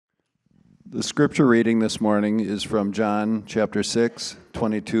The scripture reading this morning is from John chapter 6,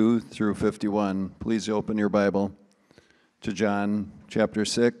 22 through 51. Please open your Bible to John chapter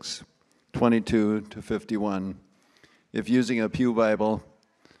 6, 22 to 51. If using a pew Bible,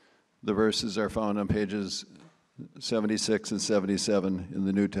 the verses are found on pages 76 and 77 in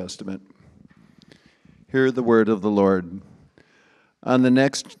the New Testament. Hear the word of the Lord. On the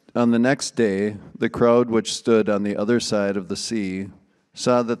next day, the crowd which stood on the other side of the sea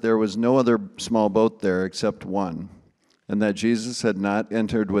saw that there was no other small boat there except one, and that Jesus had not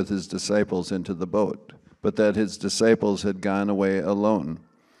entered with his disciples into the boat, but that his disciples had gone away alone.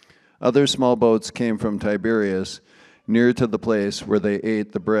 Other small boats came from Tiberias, near to the place where they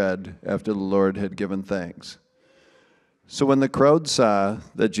ate the bread after the Lord had given thanks. So when the crowd saw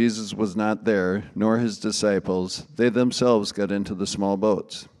that Jesus was not there, nor his disciples, they themselves got into the small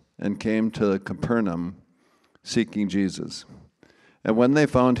boats and came to Capernaum, seeking Jesus. And when they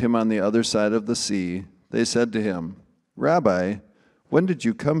found him on the other side of the sea, they said to him, "Rabbi, when did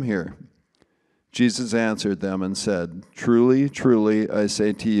you come here?" Jesus answered them and said, "Truly, truly, I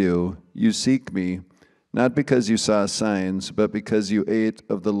say to you, you seek me, not because you saw signs, but because you ate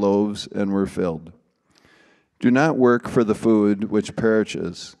of the loaves and were filled. Do not work for the food which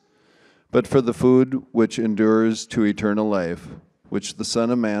perishes, but for the food which endures to eternal life, which the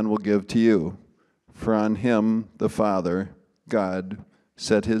Son of Man will give to you. For on him the Father, God,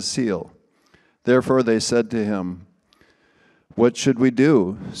 set his seal." Therefore they said to him, "What should we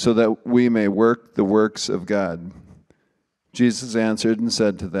do so that we may work the works of God?" Jesus answered and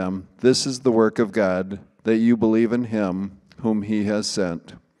said to them, "This is the work of God, that you believe in him whom he has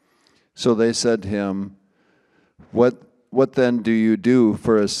sent." So they said to him, What then do you do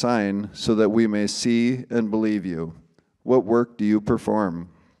for a sign so that we may see and believe you? What work do you perform?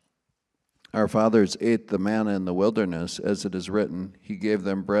 Our fathers ate the manna in the wilderness, as it is written, he gave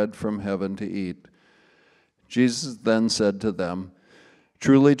them bread from heaven to eat. Jesus then said to them,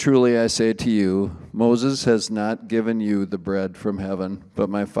 "Truly, truly, I say to you, Moses has not given you the bread from heaven, but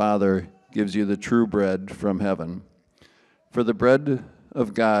my Father gives you the true bread from heaven. For the bread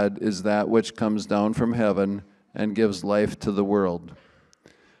of God is that which comes down from heaven and gives life to the world."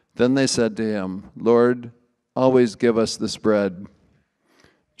 Then they said to him, "Lord, always give us this bread."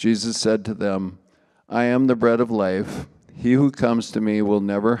 Jesus said to them, "I am the bread of life. He who comes to me will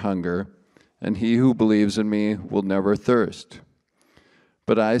never hunger, and he who believes in me will never thirst.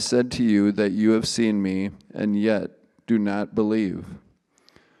 But I said to you that you have seen me, and yet do not believe.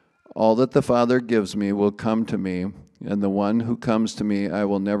 All that the Father gives me will come to me, and the one who comes to me I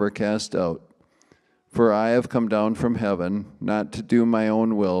will never cast out. For I have come down from heaven, not to do my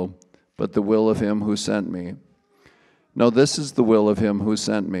own will, but the will of him who sent me. Now this is the will of him who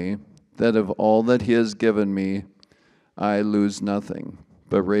sent me, that of all that he has given me I lose nothing,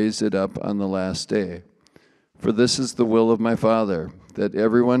 but raise it up on the last day. For this is the will of my Father, that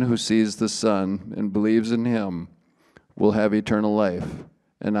everyone who sees the Son and believes in him will have eternal life,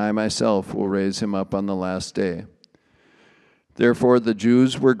 and I myself will raise him up on the last day." Therefore the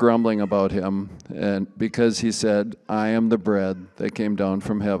Jews were grumbling about him, and because he said, "I am the bread that came down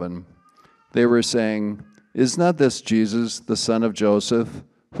from heaven." They were saying, "Is not this Jesus, the son of Joseph,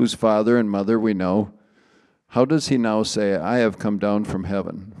 whose father and mother we know? How does he now say, 'I have come down from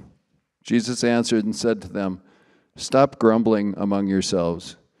heaven'?" Jesus answered and said to them, "Stop grumbling among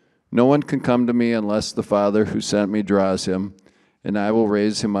yourselves. No one can come to me unless the Father who sent me draws him, and I will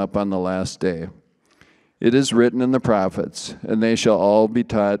raise him up on the last day. It is written in the prophets, and they shall all be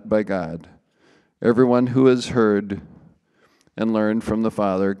taught by God. Everyone who has heard and learned from the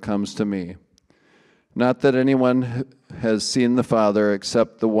Father comes to me. Not that anyone has seen the Father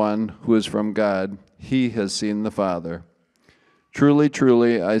except the one who is from God. He has seen the Father. Truly,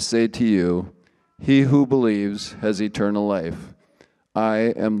 truly, I say to you, he who believes has eternal life.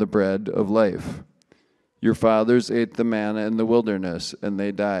 I am the bread of life. Your fathers ate the manna in the wilderness, and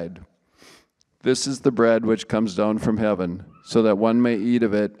they died. This is the bread which comes down from heaven, so that one may eat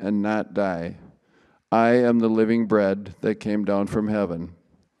of it and not die. I am the living bread that came down from heaven.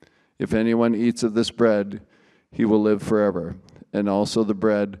 If anyone eats of this bread, he will live forever. And also the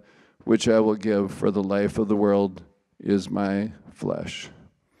bread which I will give for the life of the world is my flesh."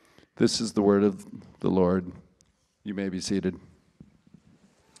 This is the word of the Lord. You may be seated.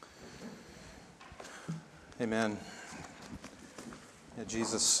 Amen. Yeah,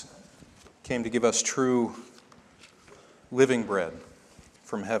 Jesus came to give us true living bread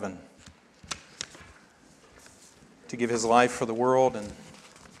from heaven, to give his life for the world, and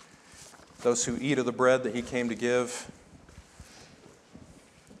those who eat of the bread that he came to give,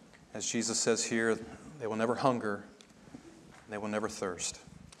 as Jesus says here, they will never hunger, they will never thirst.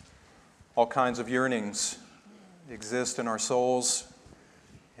 All kinds of yearnings exist in our souls,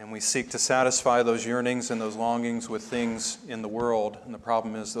 and we seek to satisfy those yearnings and those longings with things in the world. And the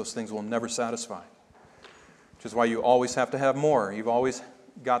problem is those things will never satisfy, which is why you always have to have more. You've always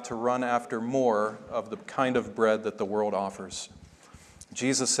got to run after more of the kind of bread that the world offers.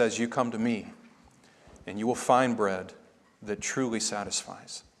 Jesus says, you come to me, and you will find bread that truly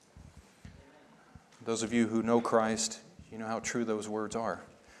satisfies. Those of you who know Christ, you know how true those words are.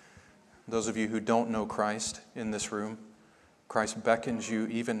 Those of you who don't know Christ in this room, Christ beckons you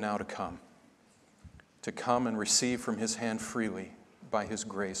even now to come and receive from his hand freely by his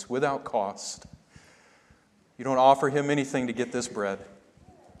grace, without cost. You don't offer him anything to get this bread.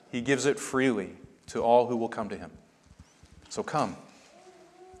 He gives it freely to all who will come to him. So come.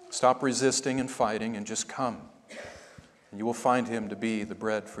 Stop resisting and fighting and just come. And you will find him to be the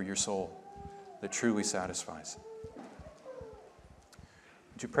bread for your soul that truly satisfies.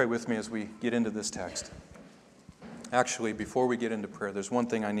 Would you pray with me as we get into this text? Actually, before we get into prayer, there's one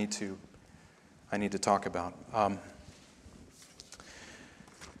thing I need to talk about. I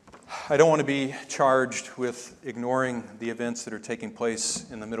don't want to be charged with ignoring the events that are taking place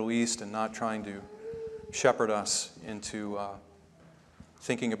in the Middle East and not trying to shepherd us into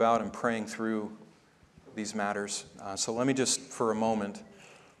thinking about and praying through these matters. So let me just, for a moment,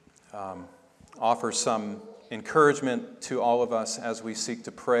 offer some encouragement to all of us as we seek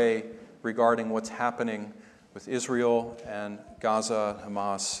to pray regarding what's happening with Israel and Gaza,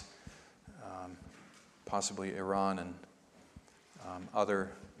 Hamas, possibly Iran and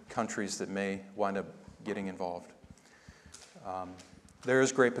other countries that may wind up getting involved. There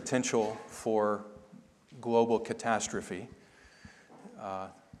is great potential for global catastrophe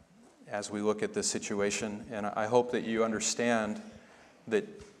as we look at this situation, and I hope that you understand that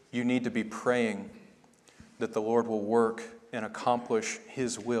you need to be praying that the Lord will work and accomplish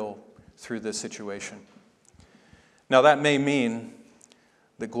his will through this situation. Now, that may mean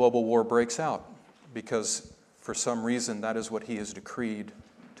that global war breaks out, because for some reason that is what he has decreed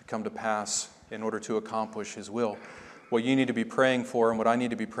to come to pass in order to accomplish his will. What you need to be praying for, and what I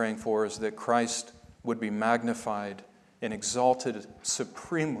need to be praying for, is that Christ would be magnified and exalted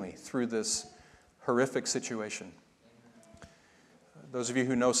supremely through this horrific situation. Those of you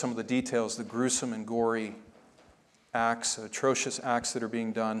who know some of the details, the gruesome and gory acts, atrocious acts that are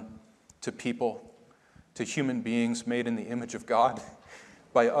being done to people, to human beings made in the image of God,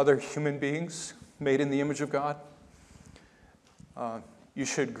 by other human beings made in the image of God, you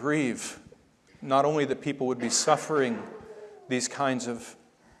should grieve not only that people would be suffering these kinds of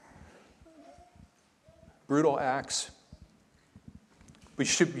brutal acts,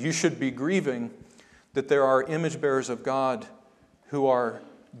 but you should be grieving that there are image bearers of God who are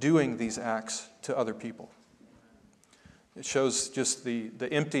doing these acts to other people. It shows just the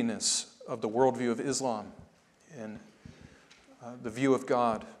emptiness of the worldview of Islam and the view of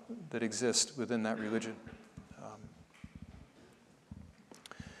God that exists within that religion.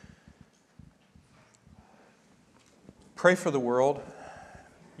 Pray for the world.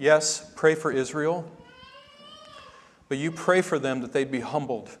 Yes, pray for Israel. But you pray for them that they'd be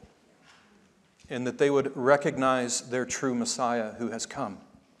humbled and that they would recognize their true Messiah who has come.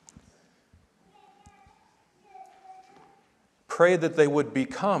 Pray that they would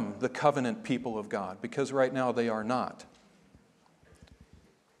become the covenant people of God, because right now they are not.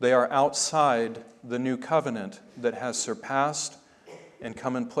 They are outside the new covenant that has surpassed and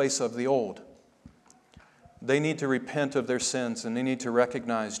come in place of the old. They need to repent of their sins, and they need to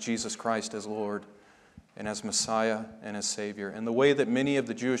recognize Jesus Christ as Lord and as Messiah and as Savior. And the way that many of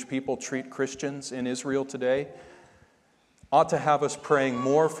the Jewish people treat Christians in Israel today ought to have us praying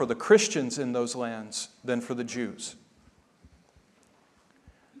more for the Christians in those lands than for the Jews.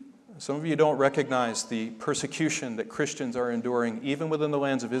 Some of you don't recognize the persecution that Christians are enduring even within the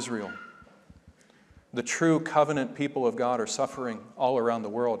lands of Israel. The true covenant people of God are suffering all around the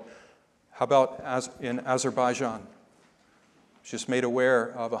world. How about in Azerbaijan? Just made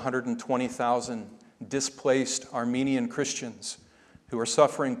aware of 120,000 displaced Armenian Christians who are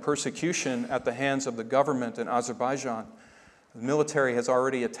suffering persecution at the hands of the government in Azerbaijan. The military has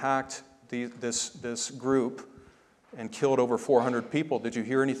already attacked this group and killed over 400 people. Did you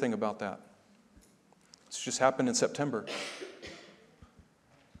hear anything about that? It's just happened in September.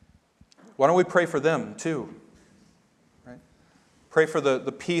 Why don't we pray for them too? Right? Pray for the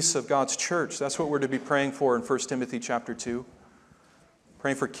peace of God's church. That's what we're to be praying for in 1 Timothy chapter 2.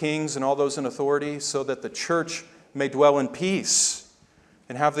 Praying for kings and all those in authority so that the church may dwell in peace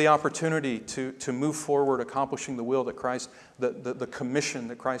and have the opportunity to move forward accomplishing the will that Christ, the commission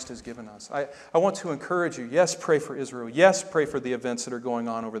that Christ has given us. I want to encourage you, yes, pray for Israel. Yes, pray for the events that are going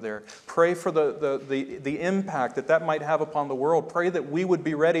on over there. Pray for the impact that might have upon the world. Pray that we would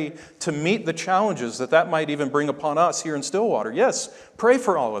be ready to meet the challenges that might even bring upon us here in Stillwater. Yes, pray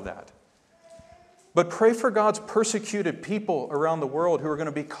for all of that. But pray for God's persecuted people around the world who are going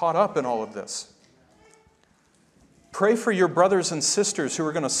to be caught up in all of this. Pray for your brothers and sisters who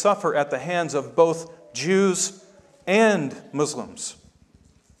are going to suffer at the hands of both Jews and Muslims.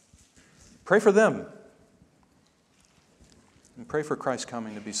 Pray for them. And pray for Christ's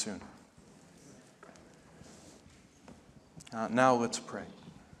coming to be soon. Now let's pray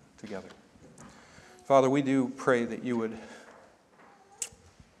together. Father, we do pray that you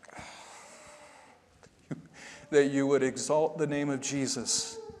would exalt the name of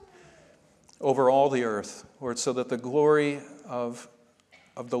Jesus over all the earth, Lord, so that the glory of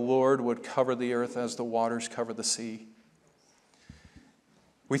the Lord would cover the earth as the waters cover the sea.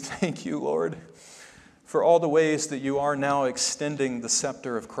 We thank you, Lord, for all the ways that you are now extending the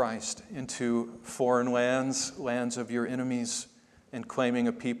scepter of Christ into foreign lands, lands of your enemies, and claiming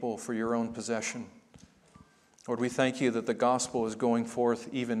a people for your own possession. Lord, we thank you that the gospel is going forth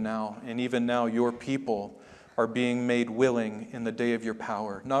even now, and even now your people are being made willing in the day of your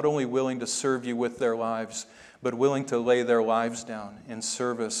power, not only willing to serve you with their lives, but willing to lay their lives down in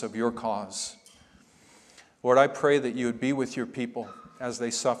service of your cause. Lord, I pray that you would be with your people as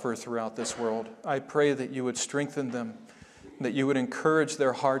they suffer throughout this world. I pray that you would strengthen them, that you would encourage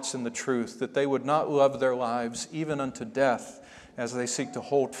their hearts in the truth, that they would not love their lives even unto death as they seek to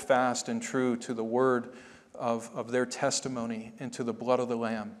hold fast and true to the word of their testimony and to the blood of the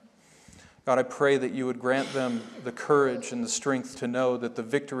Lamb. God, I pray that you would grant them the courage and the strength to know that the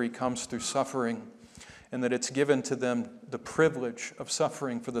victory comes through suffering and that it's given to them the privilege of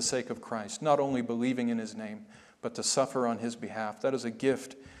suffering for the sake of Christ, not only believing in his name, but to suffer on his behalf. That is a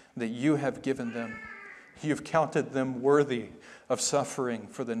gift that you have given them. You've counted them worthy of suffering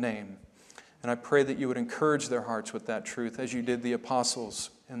for the name. And I pray that you would encourage their hearts with that truth as you did the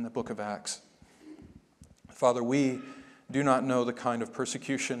apostles in the book of Acts. Father, we do not know the kind of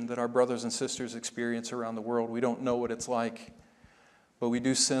persecution that our brothers and sisters experience around the world. We don't know what it's like, but we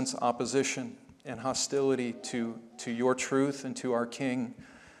do sense opposition and hostility to your truth and to our King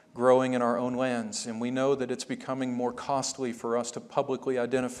growing in our own lands. And we know that it's becoming more costly for us to publicly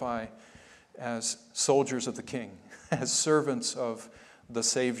identify as soldiers of the King, as servants of the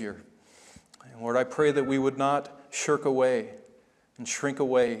Savior. And Lord, I pray that we would not shirk away and shrink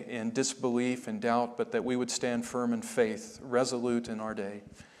away in disbelief and doubt, but that we would stand firm in faith, resolute in our day.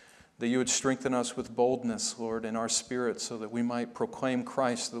 That you would strengthen us with boldness, Lord, in our spirit, so that we might proclaim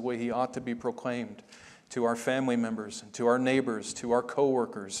Christ the way he ought to be proclaimed to our family members, and to our neighbors, to our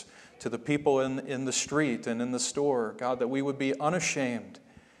co-workers, to the people in the street and in the store. God, that we would be unashamed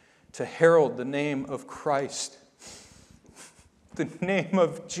to herald the name of Christ, the name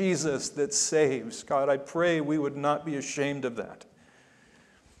of Jesus that saves. God, I pray we would not be ashamed of that.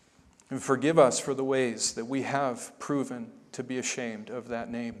 And forgive us for the ways that we have proven to be ashamed of that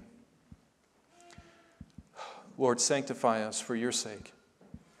name. Lord, sanctify us for your sake.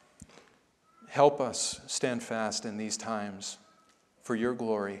 Help us stand fast in these times for your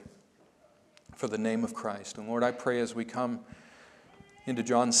glory, for the name of Christ. And Lord, I pray as we come into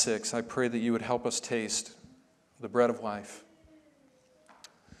John 6, I pray that you would help us taste the bread of life,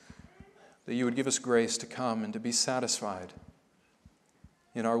 that you would give us grace to come and to be satisfied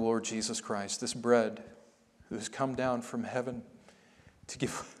in our Lord Jesus Christ, this bread who has come down from heaven to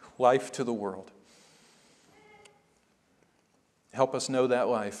give life to the world. Help us know that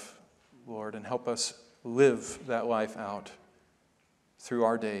life, Lord, and help us live that life out through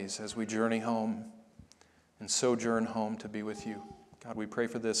our days as we journey home and sojourn home to be with you. God, we pray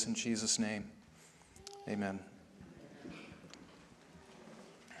for this in Jesus' name. Amen.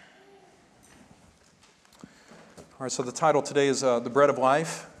 All right, so the title today is The Bread of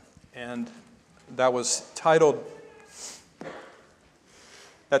Life, and that title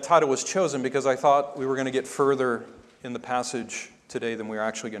was chosen because I thought we were going to get further in the passage today than we're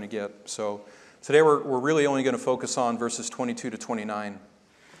actually going to get. So today we're really only going to focus on verses 22 to 29.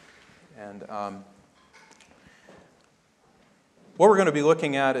 And what we're going to be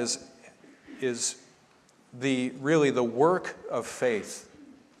looking at is the work of faith.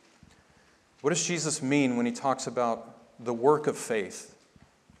 What does Jesus mean when he talks about the work of faith?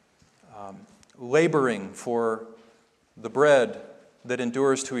 Laboring for the bread that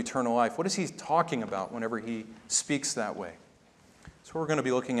endures to eternal life. What is he talking about whenever he speaks that way? That's what we're going to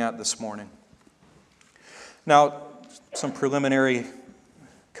be looking at this morning. Now, some preliminary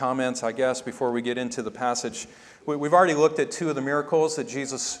comments, I guess, before we get into the passage. We've already looked at two of the miracles that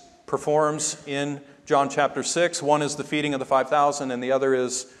Jesus performs in John chapter 6. One is the feeding of the 5,000, and the other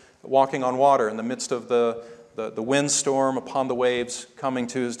is walking on water in the midst of the windstorm upon the waves coming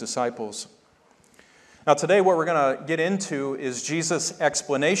to his disciples. Now today what we're going to get into is Jesus'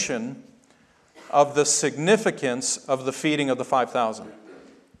 explanation of the significance of the feeding of the 5,000.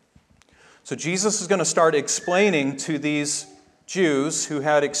 So Jesus is going to start explaining to these Jews who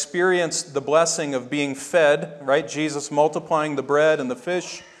had experienced the blessing of being fed, right? Jesus multiplying the bread and the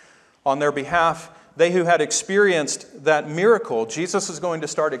fish on their behalf. They who had experienced that miracle, Jesus is going to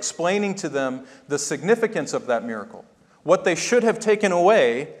start explaining to them the significance of that miracle, what they should have taken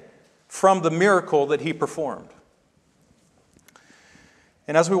away from the miracle that he performed.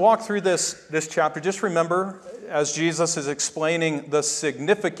 And as we walk through this chapter, just remember, as Jesus is explaining the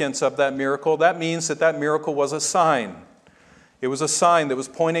significance of that miracle, that means that miracle was a sign. It was a sign that was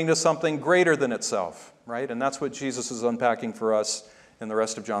pointing to something greater than itself, right? And that's what Jesus is unpacking for us in the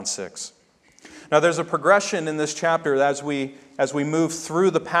rest of John 6. Now, there's a progression in this chapter as we move through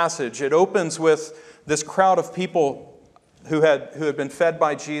the passage. It opens with this crowd of people who had been fed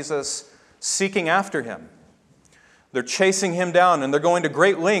by Jesus, seeking after him. They're chasing him down, and they're going to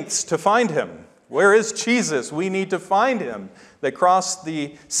great lengths to find him. Where is Jesus? We need to find him. They cross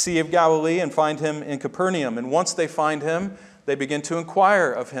the Sea of Galilee and find him in Capernaum. And once they find him, they begin to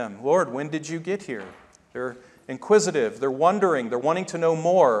inquire of him. Lord, when did you get here? They're inquisitive. They're wondering. They're wanting to know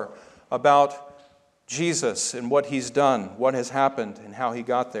more about Jesus and what he's done, what has happened, and how he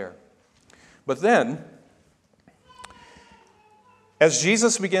got there. But then, as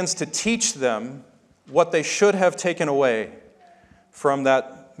Jesus begins to teach them what they should have taken away from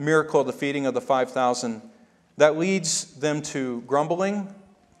that miracle, the feeding of the 5,000, that leads them to grumbling.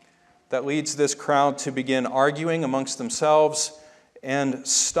 That leads this crowd to begin arguing amongst themselves and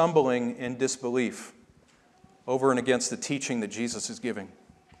stumbling in disbelief over and against the teaching that Jesus is giving.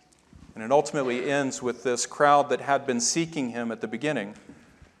 And it ultimately ends with this crowd that had been seeking him at the beginning.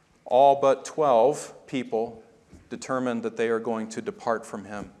 All but 12 people determined that they are going to depart from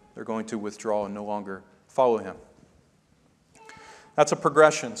him. They're going to withdraw and no longer follow him. That's a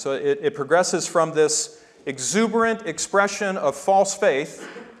progression. So it progresses from this exuberant expression of false faith,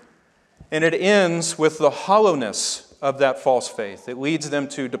 and it ends with the hollowness of that false faith. It leads them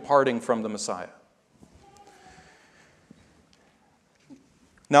to departing from the Messiah.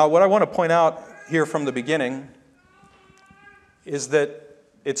 Now, what I want to point out here from the beginning is that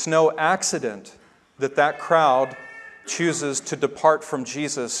it's no accident that crowd chooses to depart from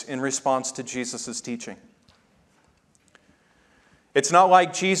Jesus in response to Jesus' teaching. It's not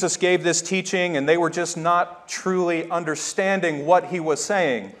like Jesus gave this teaching and they were just not truly understanding what he was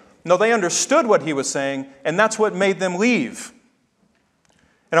saying. No, they understood what he was saying, and that's what made them leave.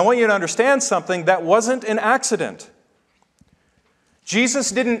 And I want you to understand something, that wasn't an accident.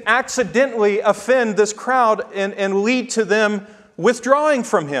 Jesus didn't accidentally offend this crowd and lead to them withdrawing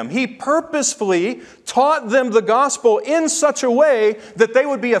from him. He purposefully taught them the gospel in such a way that they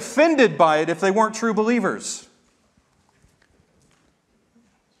would be offended by it if they weren't true believers.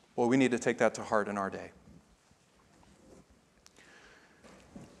 Well, we need to take that to heart in our day.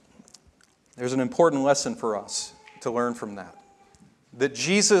 There's an important lesson for us to learn from that. That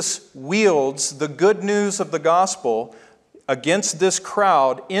Jesus wields the good news of the gospel against this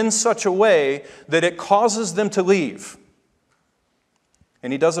crowd in such a way that it causes them to leave.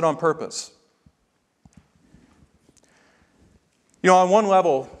 And he does it on purpose. You know, on one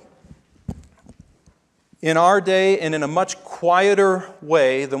level, in our day and in a much quieter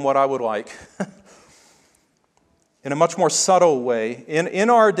way than what I would like, in a much more subtle way, in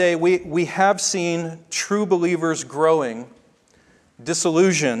our day we have seen true believers growing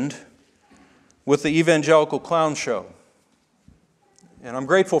disillusioned with the evangelical clown show. And I'm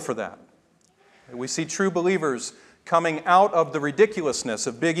grateful for that. We see true believers coming out of the ridiculousness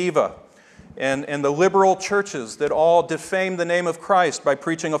of Big Eva and the liberal churches that all defame the name of Christ by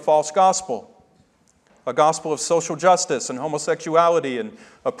preaching a false gospel. A gospel of social justice and homosexuality and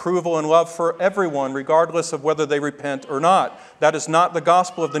approval and love for everyone, regardless of whether they repent or not. That is not the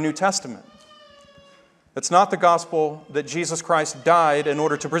gospel of the New Testament. It's not the gospel that Jesus Christ died in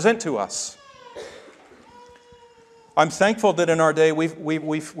order to present to us. I'm thankful that in our day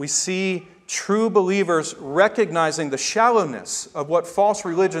we see true believers recognizing the shallowness of what false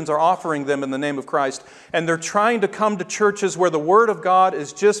religions are offering them in the name of Christ, and they're trying to come to churches where the Word of God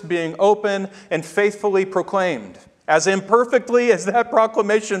is just being open and faithfully proclaimed, as imperfectly as that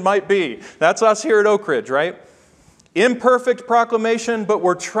proclamation might be. That's us here at Oak Ridge, right? Imperfect proclamation, but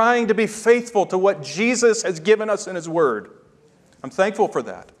we're trying to be faithful to what Jesus has given us in His Word. I'm thankful for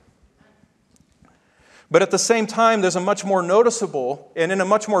that. But at the same time, there's a much more noticeable, and in a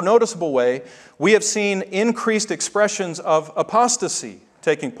much more noticeable way, we have seen increased expressions of apostasy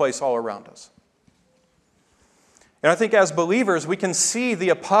taking place all around us. And I think as believers, we can see the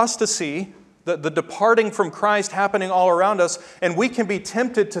apostasy, the departing from Christ happening all around us, and we can be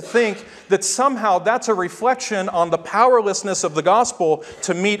tempted to think that somehow that's a reflection on the powerlessness of the gospel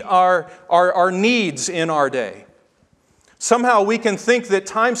to meet our needs in our day. Somehow we can think that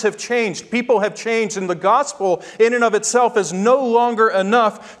times have changed, people have changed, and the gospel in and of itself is no longer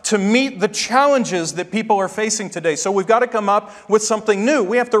enough to meet the challenges that people are facing today. So we've got to come up with something new.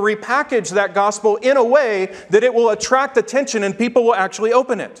 We have to repackage that gospel in a way that it will attract attention and people will actually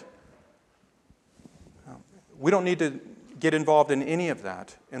open it. We don't need to get involved in any of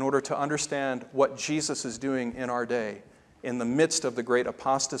that in order to understand what Jesus is doing in our day in the midst of the great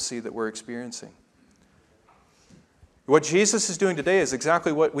apostasy that we're experiencing. What Jesus is doing today is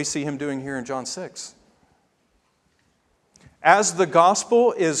exactly what we see him doing here in John 6. As the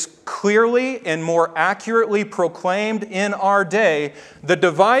gospel is clearly and more accurately proclaimed in our day, the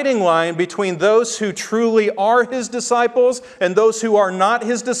dividing line between those who truly are his disciples and those who are not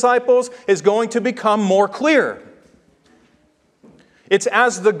his disciples is going to become more clear. It's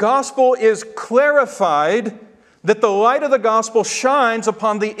as the gospel is clarified that the light of the gospel shines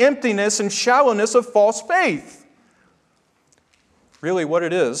upon the emptiness and shallowness of false faith. Really, what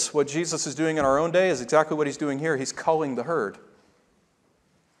it is, what Jesus is doing in our own day is exactly what he's doing here. He's culling the herd.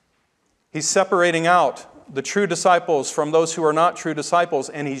 He's separating out the true disciples from those who are not true disciples,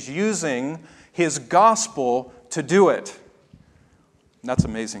 and he's using his gospel to do it. And that's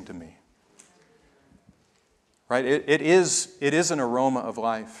amazing to me. Right? It is an aroma of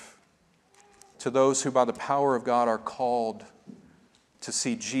life to those who by the power of God are called to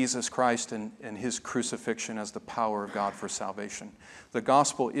see Jesus Christ and his crucifixion as the power of God for salvation. The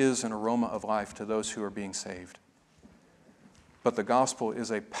gospel is an aroma of life to those who are being saved. But the gospel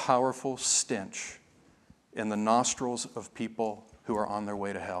is a powerful stench in the nostrils of people who are on their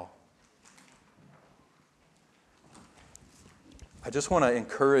way to hell. I just want to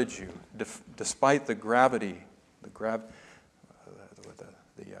encourage you, despite the gravity,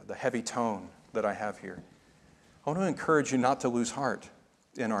 the heavy tone that I have here, I want to encourage you not to lose heart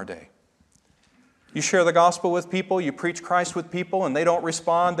in our day. You share the gospel with people, you preach Christ with people, and they don't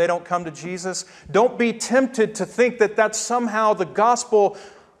respond, they don't come to Jesus. Don't be tempted to think that that's somehow the gospel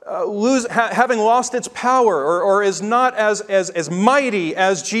having lost its power or is not as mighty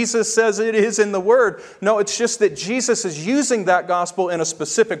as Jesus says it is in the Word. No, it's just that Jesus is using that gospel in a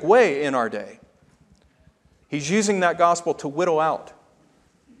specific way in our day. He's using that gospel to whittle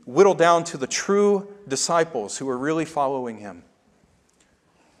down to the true disciples who are really following him,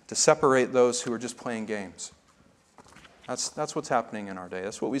 to separate those who are just playing games. That's what's happening in our day.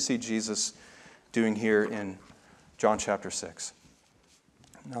 That's what we see Jesus doing here in John chapter 6.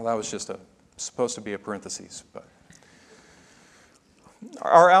 Now that was just supposed to be a parenthesis, but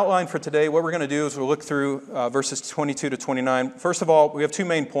our outline for today, what we're going to do is we'll look through verses 22 to 29. First of all, we have two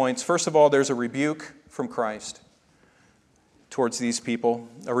main points. First of all, there's a rebuke from Christ towards these people,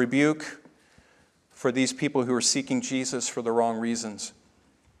 a rebuke for these people who are seeking Jesus for the wrong reasons.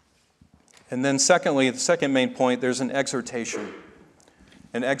 And then secondly, the second main point, there's an exhortation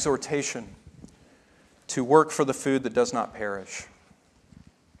to work for the food that does not perish.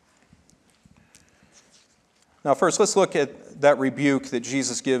 Now first, let's look at that rebuke that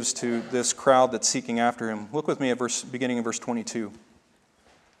Jesus gives to this crowd that's seeking after him. Look with me at beginning in verse 22.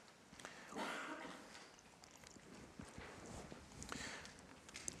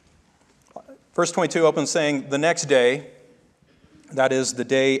 Verse 22 opens saying, the next day, that is the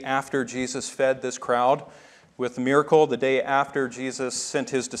day after Jesus fed this crowd with the miracle, the day after Jesus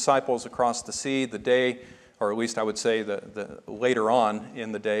sent his disciples across the sea, the day, or at least I would say the later on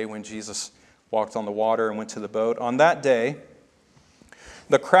in the day when Jesus walked on the water and went to the boat. On that day,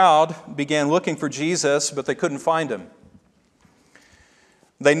 the crowd began looking for Jesus, but they couldn't find him.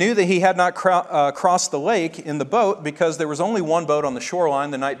 They knew that he had not crossed the lake in the boat because there was only one boat on the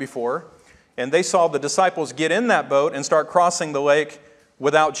shoreline the night before. And they saw the disciples get in that boat and start crossing the lake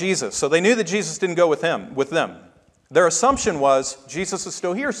without Jesus. So they knew that Jesus didn't go with them. Their assumption was, Jesus is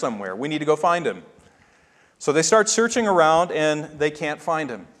still here somewhere. We need to go find him. So they start searching around and they can't find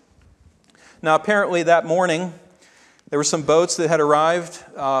him. Now apparently that morning, there were some boats that had arrived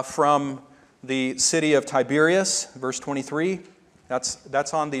from the city of Tiberias, verse 23.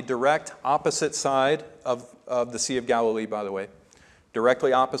 That's on the direct opposite side of the Sea of Galilee, by the way.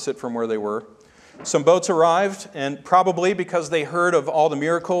 Directly opposite from where they were. Some boats arrived, and probably because they heard of all the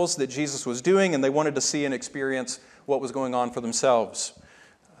miracles that Jesus was doing and they wanted to see and experience what was going on for themselves.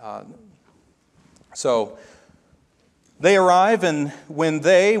 So they arrive, and when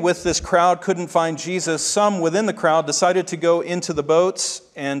they, with this crowd, couldn't find Jesus, some within the crowd decided to go into the boats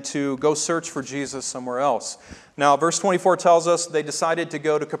and to go search for Jesus somewhere else. Now, verse 24 tells us they decided to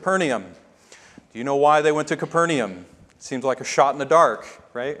go to Capernaum. Do you know why they went to Capernaum? It seems like a shot in the dark,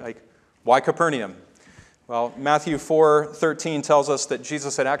 right? Like, why Capernaum? Well, Matthew 4:13 tells us that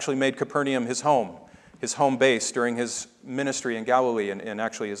Jesus had actually made Capernaum his home base during his ministry in Galilee and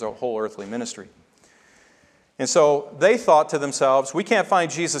actually his whole earthly ministry. And so they thought to themselves, we can't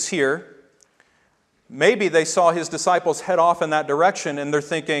find Jesus here. Maybe they saw his disciples head off in that direction, and they're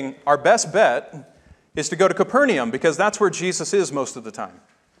thinking, our best bet is to go to Capernaum because that's where Jesus is most of the time.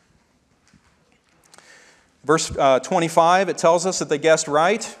 Verse 25, it tells us that they guessed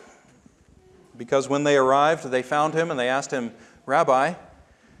right because when they arrived, they found him and they asked him, Rabbi,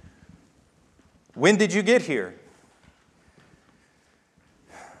 when did you get here?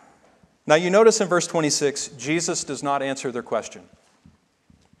 Now you notice in verse 26, Jesus does not answer their question.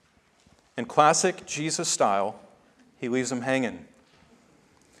 In classic Jesus style, he leaves them hanging.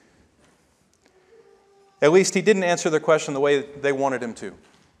 At least he didn't answer their question the way they wanted him to.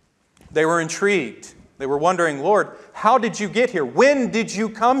 They were intrigued. They were wondering, Lord, how did you get here? When did you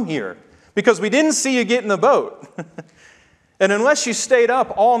come here? Because we didn't see you get in the boat. And unless you stayed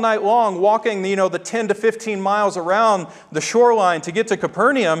up all night long walking, the 10 to 15 miles around the shoreline to get to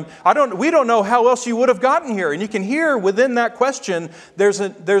Capernaum, we don't know how else you would have gotten here. And you can hear within that question, there's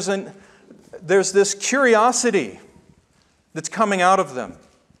this curiosity that's coming out of them.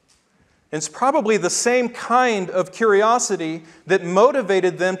 It's probably the same kind of curiosity that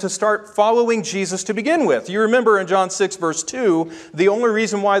motivated them to start following Jesus to begin with. You remember in John 6, verse 2, the only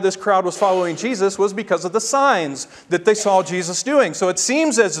reason why this crowd was following Jesus was because of the signs that they saw Jesus doing. So it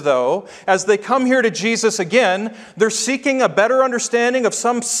seems as though, as they come here to Jesus again, they're seeking a better understanding of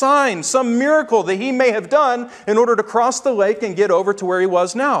some sign, some miracle that he may have done in order to cross the lake and get over to where he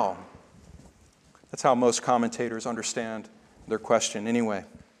was now. That's how most commentators understand their question anyway.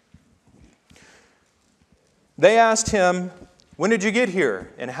 They asked him, when did you get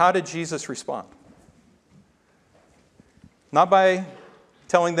here? And how did Jesus respond? Not by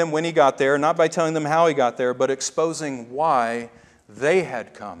telling them when he got there, not by telling them how he got there, but exposing why they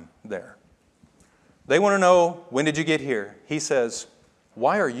had come there. They want to know, when did you get here? He says,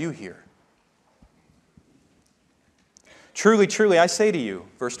 why are you here? Truly, truly, I say to you,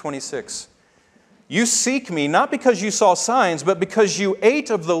 verse 26, you seek me not because you saw signs, but because you ate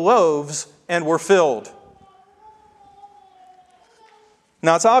of the loaves and were filled.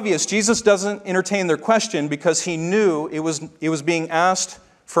 Now, it's obvious Jesus doesn't entertain their question because he knew it was being asked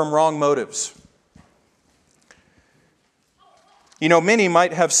from wrong motives. Many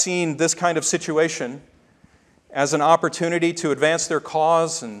might have seen this kind of situation as an opportunity to advance their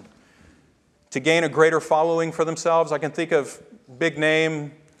cause and to gain a greater following for themselves. I can think of big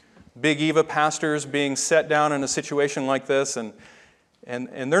name, Big Eva pastors being set down in a situation like this, and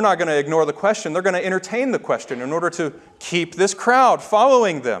they're not going to ignore the question. They're going to entertain the question in order to keep this crowd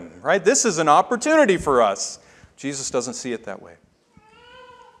following them, right? This is an opportunity for us. Jesus doesn't see it that way.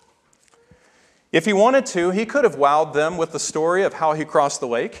 If he wanted to, he could have wowed them with the story of how he crossed the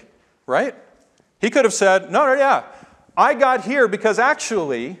lake, right? He could have said, no, I got here because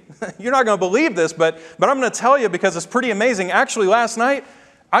actually, you're not going to believe this, but I'm going to tell you because it's pretty amazing. Actually, last night,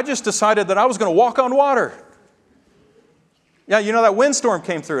 I just decided that I was going to walk on water. Yeah, that windstorm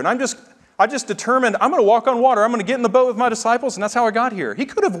came through, and I just determined I'm going to walk on water. I'm going to get in the boat with my disciples, and that's how I got here. He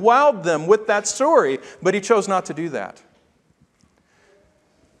could have wowed them with that story, but he chose not to do that.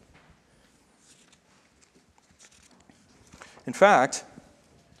 In fact,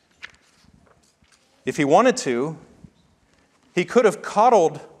 if he wanted to, he could have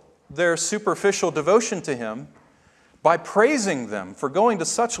coddled their superficial devotion to him by praising them for going to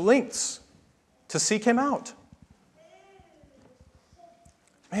such lengths to seek him out.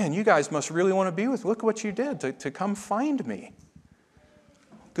 Man, you guys must really want to be with me. Look what you did to come find me.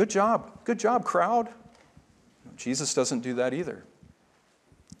 Good job, crowd. Jesus doesn't do that either.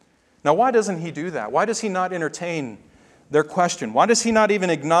 Now, why doesn't he do that? Why does he not entertain their question? Why does he not even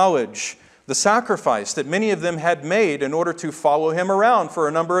acknowledge the sacrifice that many of them had made in order to follow him around for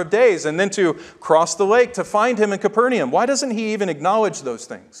a number of days and then to cross the lake to find him in Capernaum? Why doesn't he even acknowledge those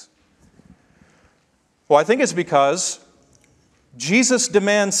things? Well, I think it's because Jesus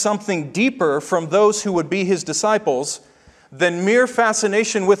demands something deeper from those who would be his disciples than mere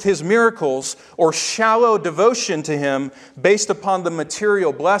fascination with his miracles or shallow devotion to him based upon the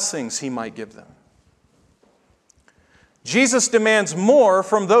material blessings he might give them. Jesus demands more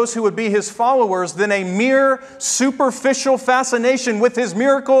from those who would be his followers than a mere superficial fascination with his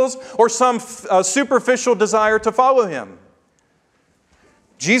miracles or some superficial desire to follow him.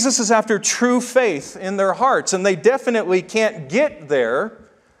 Jesus is after true faith in their hearts, and they definitely can't get there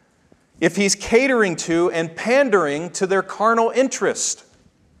if he's catering to and pandering to their carnal interest.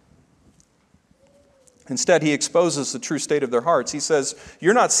 Instead, he exposes the true state of their hearts. He says,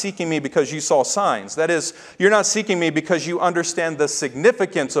 you're not seeking me because you saw signs. That is, you're not seeking me because you understand the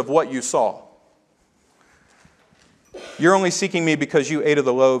significance of what you saw. You're only seeking me because you ate of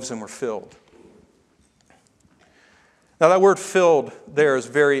the loaves and were filled. Now, that word filled there is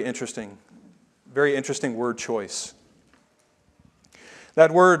very interesting word choice.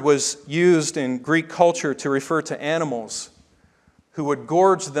 That word was used in Greek culture to refer to animals who would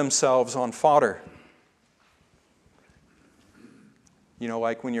gorge themselves on fodder. You know,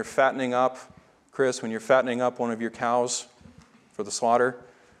 like when you're fattening up, Chris, when you're fattening up one of your cows for the slaughter,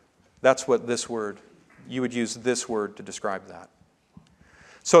 that's what this word, you would use this word to describe that.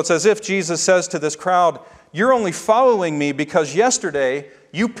 So it's as if Jesus says to this crowd, you're only following me because yesterday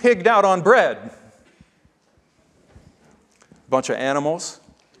you pigged out on bread. Bunch of animals.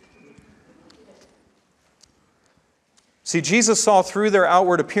 See, Jesus saw through their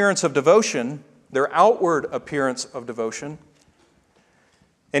outward appearance of devotion,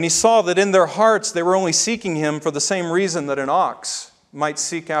 and he saw that in their hearts they were only seeking him for the same reason that an ox might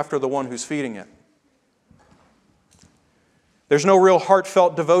seek after the one who's feeding it. There's no real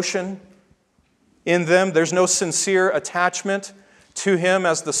heartfelt devotion in them. There's no sincere attachment to him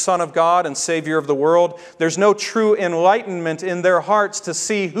as the Son of God and Savior of the world. There's no true enlightenment in their hearts to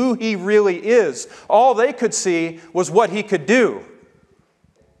see who he really is. All they could see was what he could do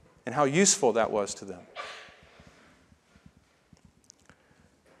and how useful that was to them.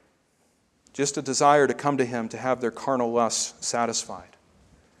 Just a desire to come to him to have their carnal lusts satisfied.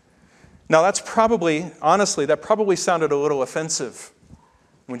 Now that probably sounded a little offensive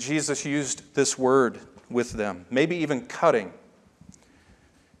when Jesus used this word with them, maybe even cutting.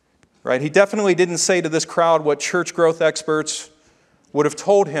 Right? He definitely didn't say to this crowd what church growth experts would have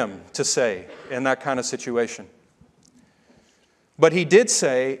told him to say in that kind of situation. But he did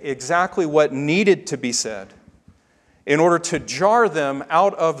say exactly what needed to be said in order to jar them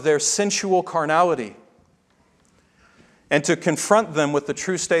out of their sensual carnality and to confront them with the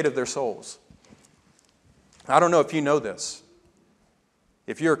true state of their souls. I don't know if you know this.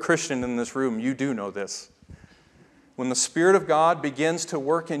 If you're a Christian in this room, you do know this. When the Spirit of God begins to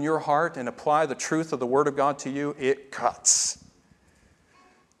work in your heart and apply the truth of the Word of God to you, it cuts.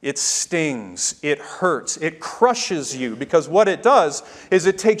 It stings. It hurts. It crushes you, because what it does is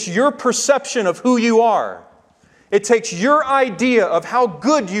it takes your perception of who you are. It takes your idea of how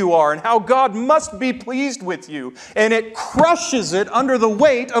good you are and how God must be pleased with you, and it crushes it under the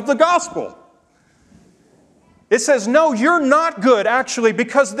weight of the gospel. It says, no, you're not good, actually,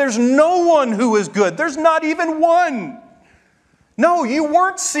 because there's no one who is good. There's not even one. No, you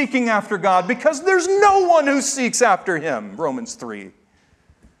weren't seeking after God because there's no one who seeks after him, Romans 3.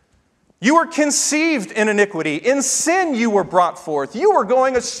 You were conceived in iniquity. In sin you were brought forth. You were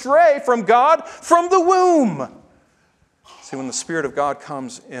going astray from God from the womb. See, when the Spirit of God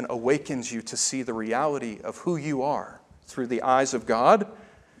comes and awakens you to see the reality of who you are through the eyes of God,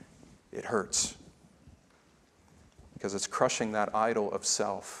 it hurts. Because it's crushing that idol of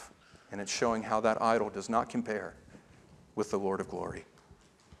self, and it's showing how that idol does not compare with the Lord of glory.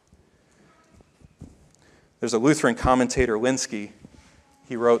 There's a Lutheran commentator, Linsky.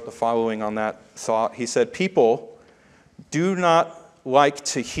 He wrote the following on that thought. He said, people do not like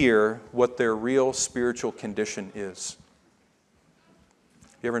to hear what their real spiritual condition is.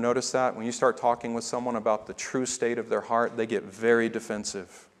 You ever notice that? When you start talking with someone about the true state of their heart, they get very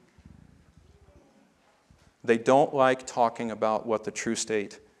defensive. They don't like talking about what the true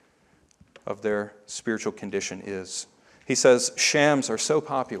state of their spiritual condition is. He says, shams are so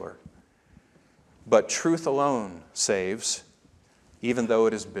popular, but truth alone saves, even though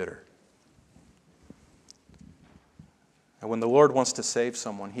it is bitter. And when the Lord wants to save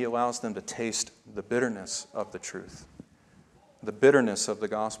someone, he allows them to taste the bitterness of the truth, the bitterness of the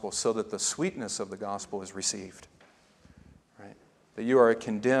gospel, so that the sweetness of the gospel is received. Right? That you are a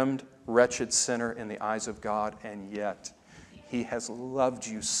condemned, wretched sinner in the eyes of God, and yet he has loved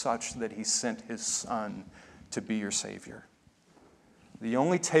you such that he sent his Son to be your Savior. You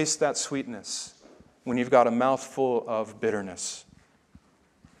only taste that sweetness when you've got a mouthful of bitterness.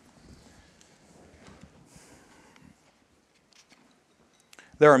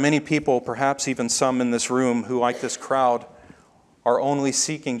 There are many people, perhaps even some in this room, who, like this crowd, are only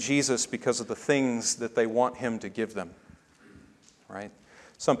seeking Jesus because of the things that they want him to give them. right?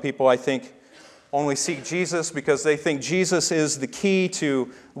 Some people, I think, only seek Jesus because they think Jesus is the key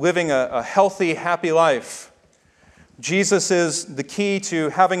to living a healthy, happy life. Jesus is the key to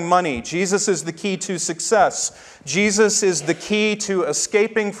having money. Jesus is the key to success. Jesus is the key to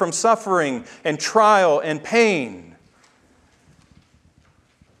escaping from suffering and trial and pain.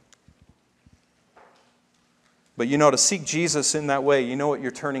 But to seek Jesus in that way, you know what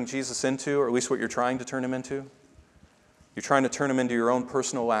you're turning Jesus into, or at least what you're trying to turn him into? You're trying to turn him into your own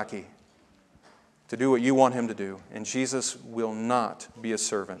personal lackey, to do what you want him to do. And Jesus will not be a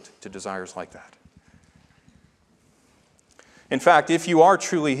servant to desires like that. In fact, if you are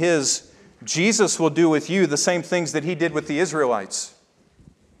truly his, Jesus will do with you the same things that he did with the Israelites.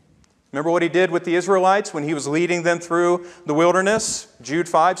 Remember what he did with the Israelites when he was leading them through the wilderness? Jude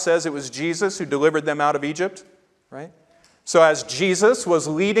 5 says it was Jesus who delivered them out of Egypt, right? So as Jesus was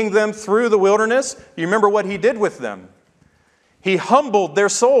leading them through the wilderness, you remember what he did with them? He humbled their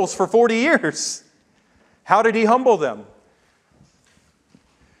souls for 40 years. How did he humble them?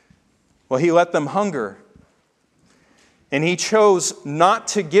 Well, he let them hunger. And he chose not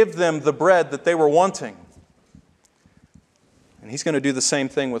to give them the bread that they were wanting. And he's going to do the same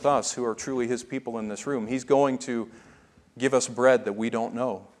thing with us who are truly his people in this room. He's going to give us bread that we don't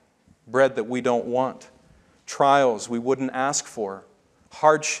know, bread that we don't want, trials we wouldn't ask for,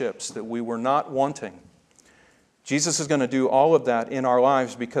 hardships that we were not wanting. Jesus is going to do all of that in our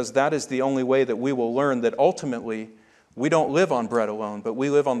lives because that is the only way that we will learn that ultimately we don't live on bread alone, but we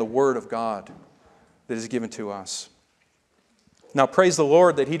live on the Word of God that is given to us. Now, praise the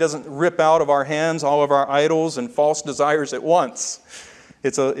Lord that he doesn't rip out of our hands all of our idols and false desires at once.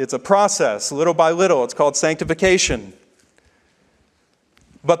 It's a process, little by little. It's called sanctification.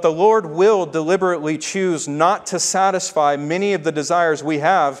 But the Lord will deliberately choose not to satisfy many of the desires we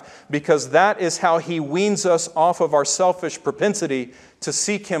have because that is how he weans us off of our selfish propensity to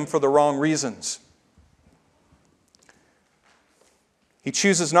seek him for the wrong reasons. He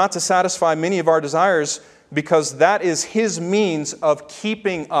chooses not to satisfy many of our desires because that is his means of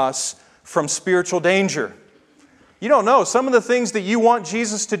keeping us from spiritual danger. You don't know. Some of the things that you want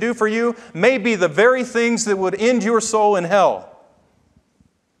Jesus to do for you may be the very things that would end your soul in hell.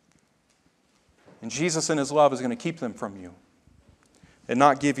 And Jesus in his love is going to keep them from you and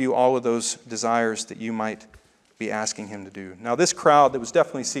not give you all of those desires that you might be asking him to do. Now, this crowd that was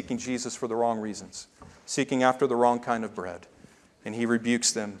definitely seeking Jesus for the wrong reasons, seeking after the wrong kind of bread, and he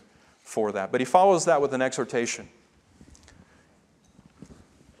rebukes them for that. But he follows that with an exhortation.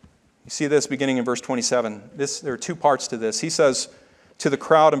 You see this beginning in verse 27. There are two parts to this. He says to the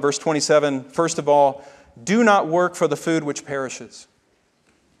crowd in verse 27, first of all, do not work for the food which perishes.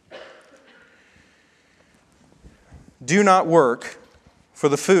 Do not work for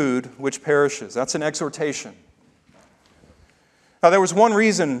the food which perishes. That's an exhortation. Now, there was one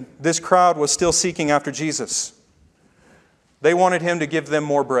reason this crowd was still seeking after Jesus. They wanted him to give them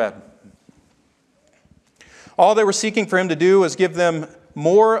more bread. All they were seeking for him to do was give them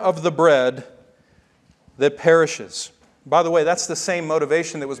more of the bread that perishes. By the way, that's the same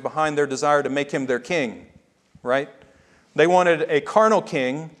motivation that was behind their desire to make him their king, right? They wanted a carnal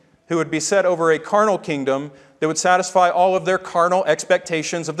king who would be set over a carnal kingdom that would satisfy all of their carnal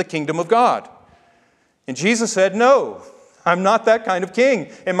expectations of the kingdom of God. And Jesus said, no, I'm not that kind of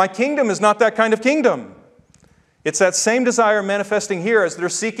king, and my kingdom is not that kind of kingdom. It's that same desire manifesting here as they're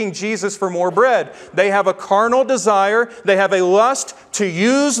seeking Jesus for more bread. They have a carnal desire. They have a lust to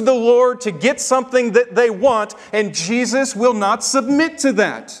use the Lord to get something that they want, and Jesus will not submit to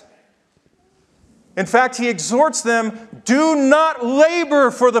that. In fact, he exhorts them, do not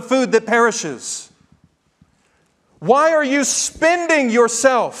labor for the food that perishes. Why are you spending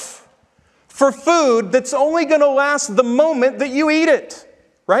yourself for food that's only going to last the moment that you eat it?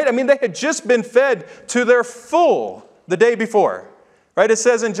 Right? I mean, they had just been fed to their full the day before. Right? It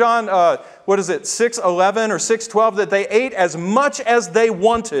says in John, 6:11 or 6:12, that they ate as much as they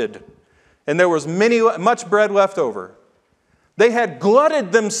wanted. And there was much bread left over. They had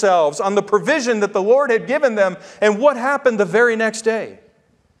glutted themselves on the provision that the Lord had given them. And what happened the very next day?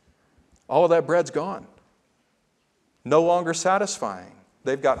 All of that bread's gone. No longer satisfying.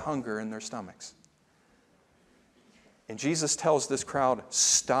 They've got hunger in their stomachs. And Jesus tells this crowd,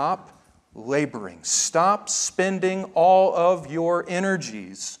 stop laboring. Stop spending all of your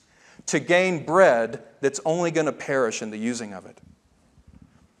energies to gain bread that's only going to perish in the using of it.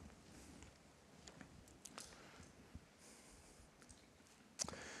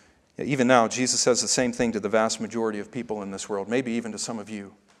 Even now, Jesus says the same thing to the vast majority of people in this world, maybe even to some of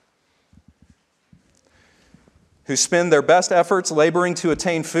you, who spend their best efforts laboring to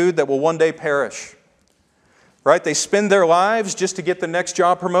attain food that will one day perish. Right? They spend their lives just to get the next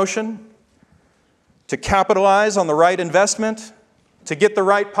job promotion, to capitalize on the right investment, to get the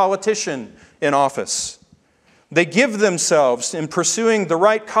right politician in office. They give themselves in pursuing the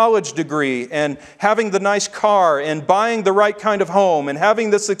right college degree and having the nice car and buying the right kind of home and having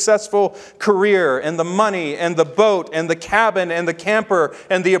the successful career and the money and the boat and the cabin and the camper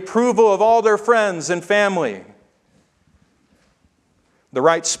and the approval of all their friends and family. The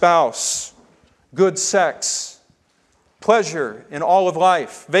right spouse, good sex, pleasure in all of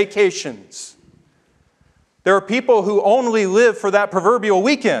life, vacations. There are people who only live for that proverbial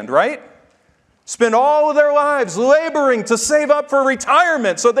weekend, right? Spend all of their lives laboring to save up for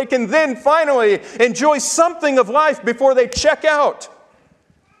retirement so they can then finally enjoy something of life before they check out.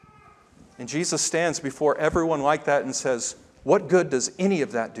 And Jesus stands before everyone like that and says, what good does any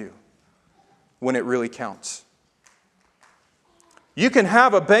of that do when it really counts? You can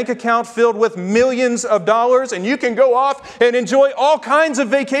have a bank account filled with millions of dollars and you can go off and enjoy all kinds of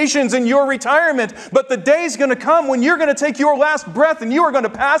vacations in your retirement, but the day's going to come when you're going to take your last breath and you are going to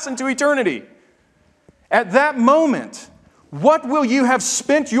pass into eternity. At that moment, what will you have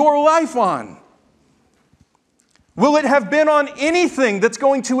spent your life on? Will it have been on anything that's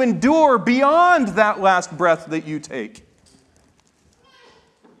going to endure beyond that last breath that you take?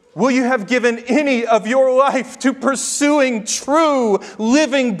 Will you have given any of your life to pursuing true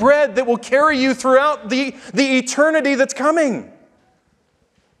living bread that will carry you throughout the eternity that's coming?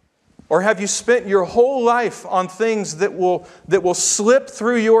 Or have you spent your whole life on things that will slip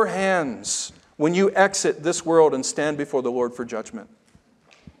through your hands when you exit this world and stand before the Lord for judgment?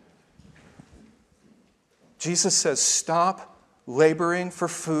 Jesus says, stop laboring for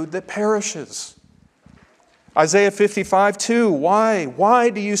food that perishes. Isaiah 55:2, why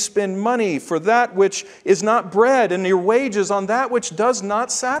do you spend money for that which is not bread, and your wages on that which does not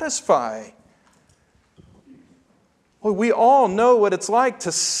satisfy? Well, we all know what it's like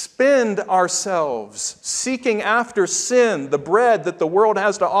to spend ourselves seeking after sin, the bread that the world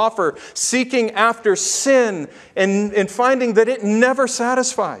has to offer, seeking after sin and finding that it never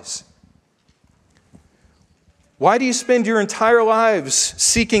satisfies. Why do you spend your entire lives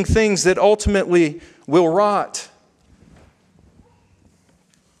seeking things that ultimately will rot?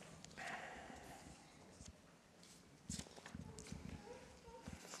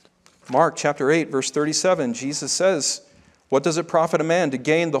 Mark chapter 8, verse 37, Jesus says, what does it profit a man to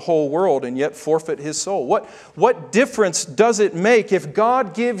gain the whole world and yet forfeit his soul? What difference does it make if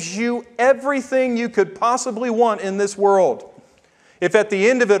God gives you everything you could possibly want in this world, if at the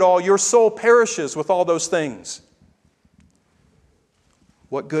end of it all your soul perishes with all those things?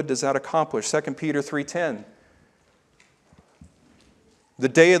 What good does that accomplish? 2 Peter 3:10. The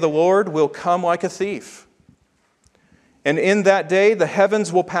day of the Lord will come like a thief. And in that day the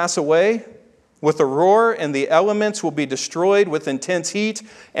heavens will pass away with a roar, and the elements will be destroyed with intense heat,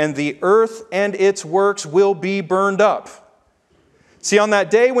 and the earth and its works will be burned up. See, on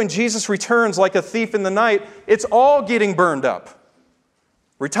that day when Jesus returns like a thief in the night, it's all getting burned up.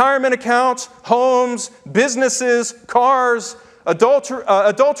 Retirement accounts, homes, businesses, cars,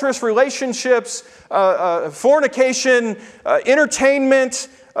 adulterous relationships, fornication, entertainment,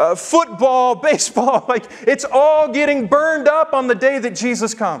 football, baseball, it's all getting burned up on the day that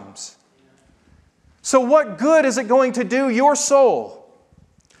Jesus comes. So what good is it going to do your soul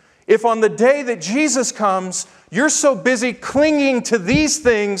if on the day that Jesus comes, you're so busy clinging to these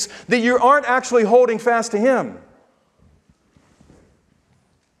things that you aren't actually holding fast to Him?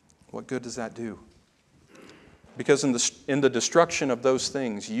 What good does that do? Because in the destruction of those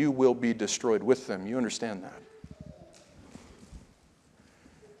things, you will be destroyed with them. You understand that?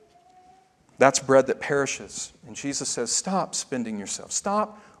 That's bread that perishes. And Jesus says, stop spending yourself.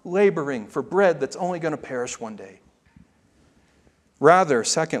 Stop laboring for bread that's only going to perish one day. Rather,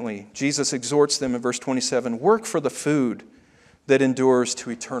 secondly, Jesus exhorts them in verse 27, work for the food that endures to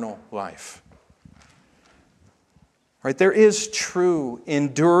eternal life. Right? There is true,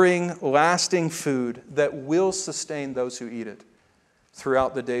 enduring, lasting food that will sustain those who eat it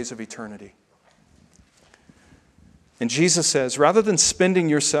throughout the days of eternity. And Jesus says, rather than spending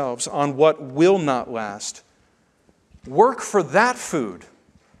yourselves on what will not last, work for that food.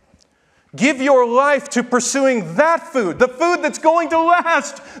 Give your life to pursuing that food, the food that's going to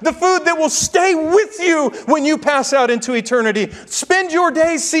last, the food that will stay with you when you pass out into eternity. Spend your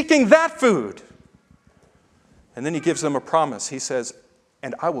days seeking that food. And then He gives them a promise. He says,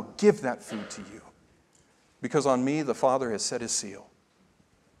 and I will give that food to you, because on me the Father has set His seal.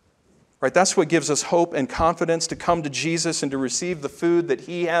 Right? That's what gives us hope and confidence to come to Jesus and to receive the food that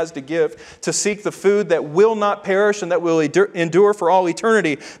He has to give, to seek the food that will not perish and that will endure for all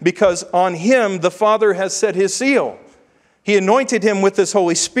eternity, because on Him the Father has set His seal. He anointed Him with His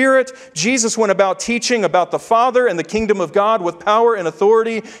Holy Spirit. Jesus went about teaching about the Father and the kingdom of God with power and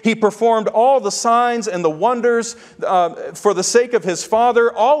authority. He performed all the signs and the wonders for the sake of His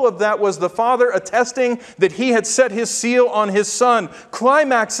Father. All of that was the Father attesting that He had set His seal on His Son,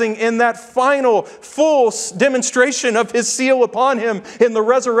 climaxing in that final, full demonstration of His seal upon Him in the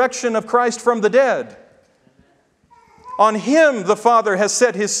resurrection of Christ from the dead. On Him the Father has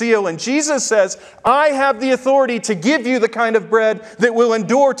set His seal, and Jesus says, I have the authority to give you the kind of bread that will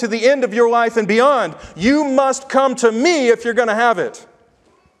endure to the end of your life and beyond. You must come to me if you're going to have it.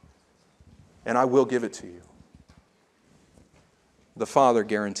 And I will give it to you. The Father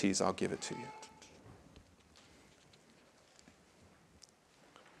guarantees I'll give it to you.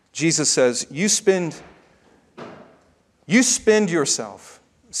 Jesus says, you spend yourself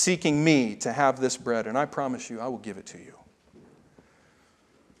seeking me to have this bread, and I promise you, I will give it to you.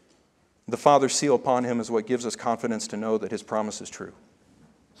 The Father's seal upon Him is what gives us confidence to know that His promise is true.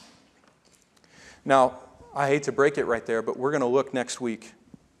 Now, I hate to break it right there, but we're going to look next week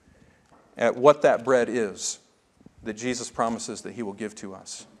at what that bread is that Jesus promises that He will give to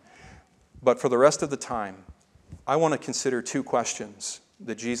us. But for the rest of the time, I want to consider two questions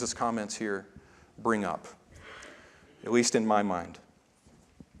that Jesus' comments here bring up, at least in my mind.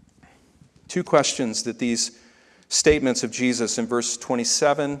 Two questions that these statements of Jesus in verse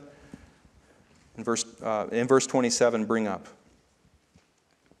 27 bring up.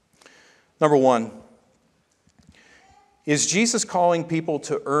 Number one, is Jesus calling people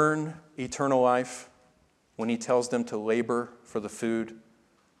to earn eternal life when He tells them to labor for the food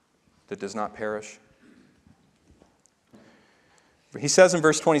that does not perish? He says in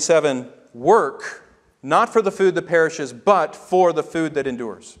verse 27, work not for the food that perishes, but for the food that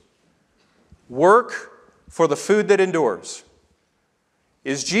endures. Work for the food that endures.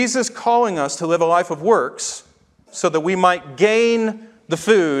 Is Jesus calling us to live a life of works so that we might gain the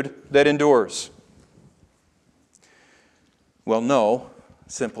food that endures? Well, no,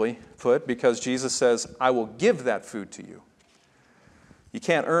 simply put, because Jesus says, I will give that food to you. You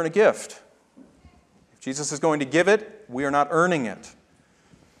can't earn a gift. If Jesus is going to give it, we are not earning it.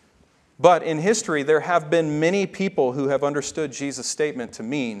 But in history, there have been many people who have understood Jesus' statement to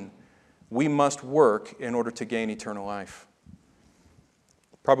mean we must work in order to gain eternal life.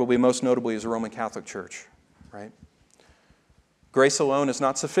 Probably most notably is the Roman Catholic Church, right? Grace alone is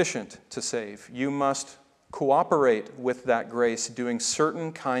not sufficient to save. You must cooperate with that grace doing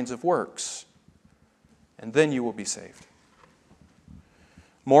certain kinds of works, and then you will be saved.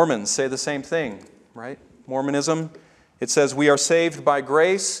 Mormons say the same thing, right? Mormonism, it says we are saved by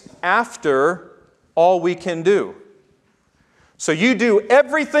grace after all we can do. So you do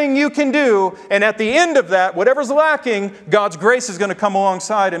everything you can do, and at the end of that, whatever's lacking, God's grace is going to come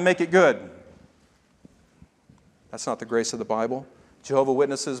alongside and make it good. That's not the grace of the Bible. Jehovah's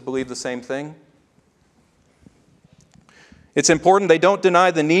Witnesses believe the same thing. It's important they don't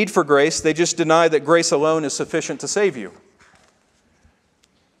deny the need for grace, they just deny that grace alone is sufficient to save you.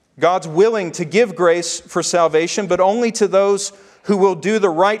 God's willing to give grace for salvation, but only to those who will do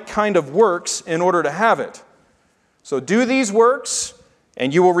the right kind of works in order to have it. So do these works,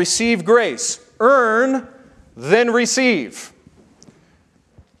 and you will receive grace. Earn, then receive.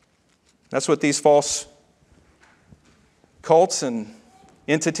 That's what these false cults and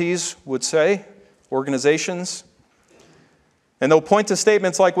entities would say, organizations. And they'll point to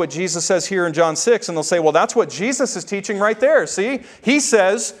statements like what Jesus says here in John 6, and they'll say, well, that's what Jesus is teaching right there. See, He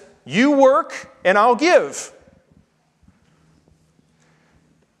says, you work and I'll give.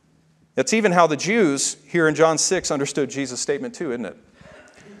 That's even how the Jews here in John 6 understood Jesus' statement too, isn't it?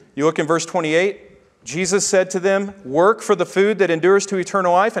 You look in verse 28, Jesus said to them, work for the food that endures to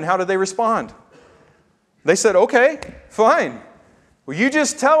eternal life. And how did they respond? They said, okay, fine. Well, you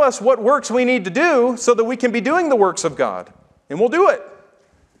just tell us what works we need to do so that we can be doing the works of God, and we'll do it.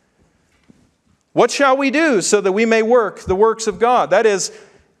 What shall we do so that we may work the works of God? That is,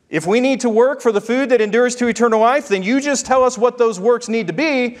 if we need to work for the food that endures to eternal life, then you just tell us what those works need to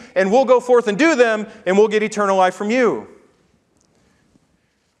be, and we'll go forth and do them, and we'll get eternal life from you.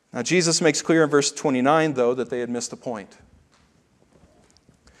 Now, Jesus makes clear in verse 29, though, that they had missed the point.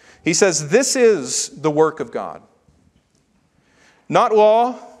 He says, this is the work of God. Not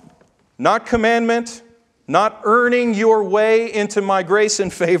law, not commandment, not earning your way into my grace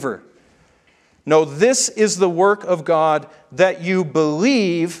and favor. No, this is the work of God, that you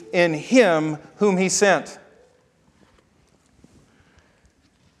believe in Him whom He sent.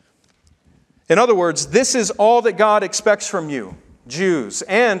 In other words, this is all that God expects from you, Jews.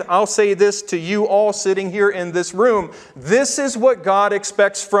 And I'll say this to you all sitting here in this room. This is what God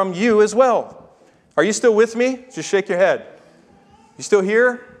expects from you as well. Are you still with me? Just shake your head. You still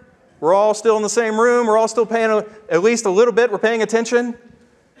here? We're all still in the same room. We're all still paying at least a little bit. We're paying attention.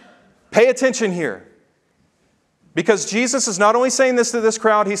 Pay attention here. Because Jesus is not only saying this to this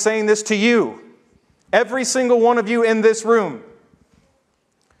crowd, He's saying this to you. Every single one of you in this room.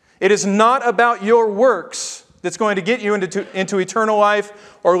 It is not about your works that's going to get you into eternal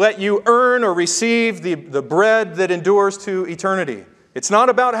life or let you earn or receive the bread that endures to eternity. It's not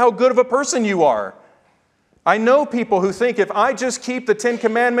about how good of a person you are. I know people who think if I just keep the 10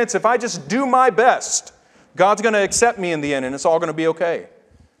 Commandments, if I just do my best, God's going to accept me in the end and it's all going to be okay.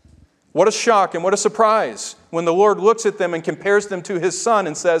 What a shock and what a surprise when the Lord looks at them and compares them to His Son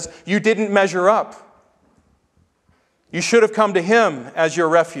and says, you didn't measure up. You should have come to Him as your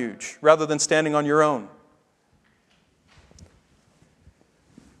refuge rather than standing on your own.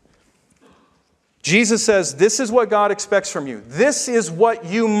 Jesus says, this is what God expects from you. This is what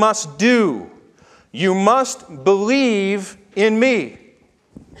you must do. You must believe in me.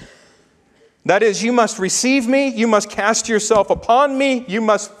 That is, you must receive me, you must cast yourself upon me, you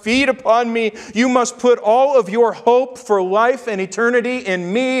must feed upon me, you must put all of your hope for life and eternity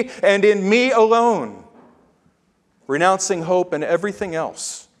in me and in me alone. Renouncing hope in everything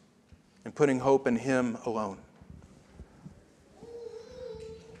else and putting hope in Him alone.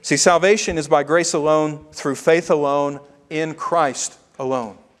 See, salvation is by grace alone, through faith alone, in Christ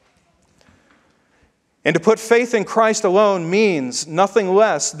alone. And to put faith in Christ alone means nothing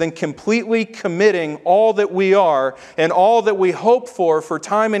less than completely committing all that we are and all that we hope for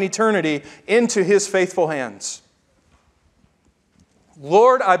time and eternity into His faithful hands.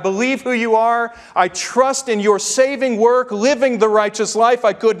 Lord, I believe who you are. I trust in your saving work, living the righteous life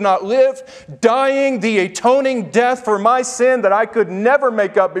I could not live, dying the atoning death for my sin that I could never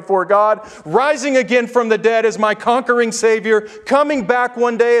make up before God, rising again from the dead as my conquering Savior, coming back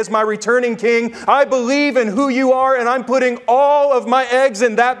one day as my returning King. I believe in who you are, and I'm putting all of my eggs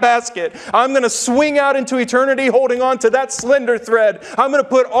in that basket. I'm going to swing out into eternity holding on to that slender thread. I'm going to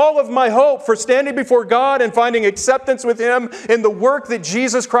put all of my hope for standing before God and finding acceptance with Him in the work that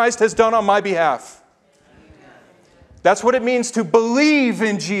Jesus Christ has done on my behalf. That's what it means to believe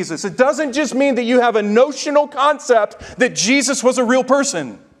in Jesus. It doesn't just mean that you have a notional concept that Jesus was a real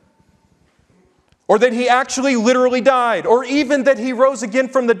person, or that He actually literally died, or even that He rose again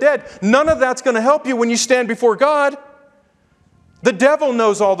from the dead. None of that's going to help you when you stand before God. The devil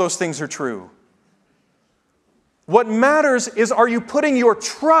knows all those things are true. What matters is, are you putting your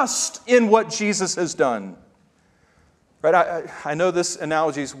trust in what Jesus has done? Right, I know this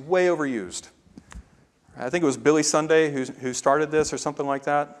analogy is way overused. I think it was Billy Sunday who started this or something like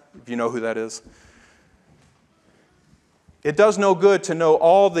that, if you know who that is. It does no good to know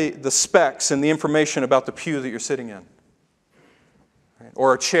all the specs and the information about the pew that you're sitting in, right?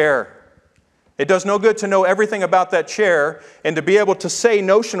 Or a chair. It does no good to know everything about that chair and to be able to say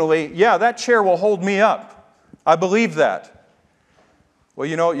notionally, yeah, that chair will hold me up. I believe that. Well,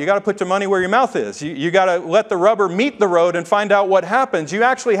 you got to put your money where your mouth is. You got to let the rubber meet the road and find out what happens. You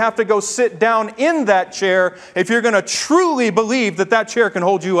actually have to go sit down in that chair if you're going to truly believe that that chair can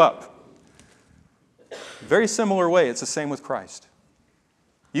hold you up. Very similar way, it's the same with Christ.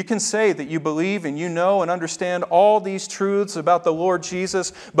 You can say that you believe and you know and understand all these truths about the Lord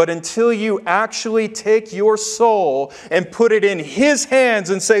Jesus, but until you actually take your soul and put it in His hands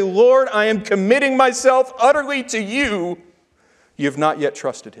and say, Lord, I am committing myself utterly to you, you have not yet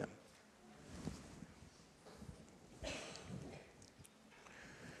trusted Him.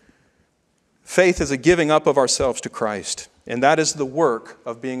 Faith is a giving up of ourselves to Christ, and that is the work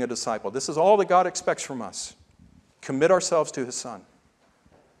of being a disciple. This is all that God expects from us. Commit ourselves to His Son.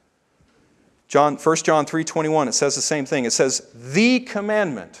 1 John 3:21, it says the same thing. It says, the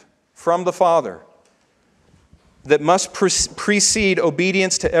commandment from the Father that must precede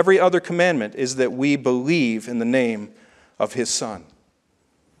obedience to every other commandment is that we believe in the name of His Son.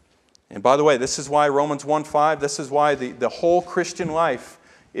 And by the way, this is why Romans 1:5, this is why the whole Christian life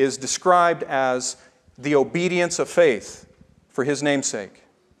is described as the obedience of faith for His name's sake.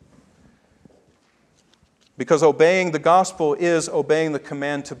 Because obeying the gospel is obeying the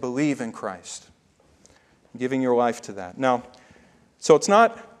command to believe in Christ, giving your life to that. Now, so it's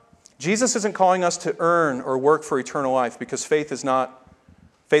not, Jesus isn't calling us to earn or work for eternal life, because faith is not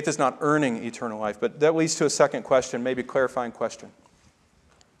earning eternal life. But that leads to a second question, maybe a clarifying question.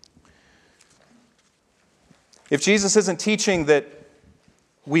 If Jesus isn't teaching that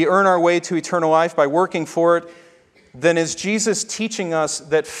we earn our way to eternal life by working for it, then is Jesus teaching us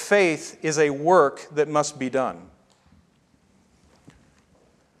that faith is a work that must be done?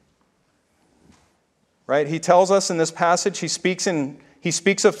 Right? He tells us in this passage, he speaks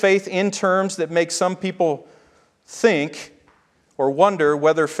of faith in terms that make some people think or wonder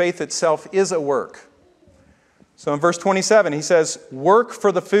whether faith itself is a work. So in verse 27, he says, work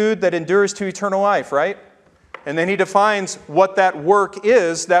for the food that endures to eternal life, right? And then he defines what that work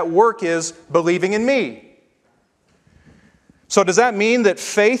is. That work is believing in me. So does that mean that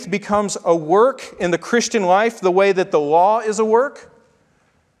faith becomes a work in the Christian life the way that the law is a work?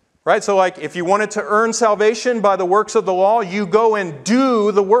 Right? So like if you wanted to earn salvation by the works of the law, you go and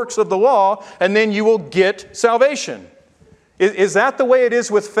do the works of the law, and then you will get salvation. Is that the way it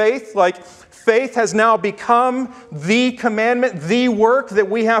is with faith? Like faith has now become the commandment, the work that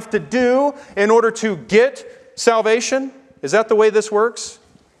we have to do in order to get salvation? Is that the way this works?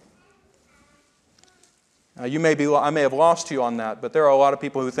 I may have lost you on that, but there are a lot of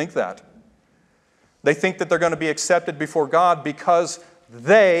people who think that. They think that they're going to be accepted before God because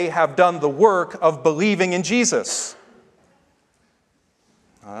they have done the work of believing in Jesus.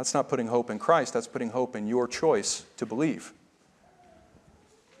 That's not putting hope in Christ. That's putting hope in your choice to believe.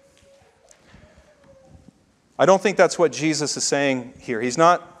 I don't think that's what Jesus is saying here. He's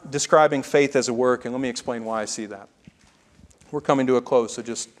not describing faith as a work, and let me explain why I see that. We're coming to a close, so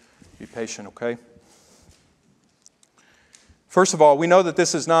just be patient, okay? First of all, we know that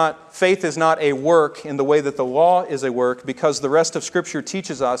faith is not a work in the way that the law is a work, because the rest of Scripture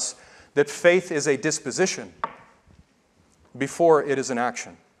teaches us that faith is a disposition before it is an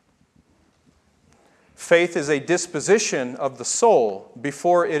action. Faith is a disposition of the soul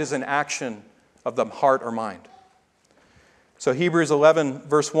before it is an action of the heart or mind. So Hebrews 11,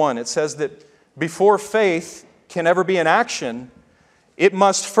 verse 1, it says that before faith can ever be an action, it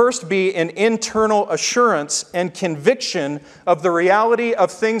must first be an internal assurance and conviction of the reality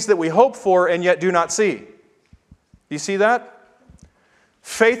of things that we hope for and yet do not see. Do you see that?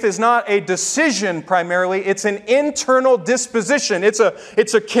 Faith is not a decision primarily, it's an internal disposition. It's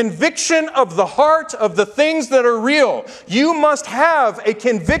a conviction of the heart of the things that are real. You must have a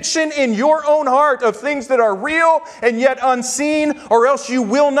conviction in your own heart of things that are real and yet unseen, or else you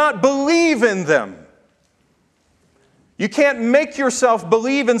will not believe in them. You can't make yourself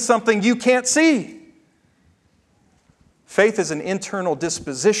believe in something you can't see. Faith is an internal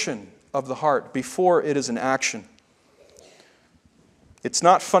disposition of the heart before it is an action. It's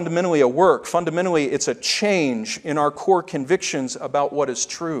not fundamentally a work. Fundamentally, it's a change in our core convictions about what is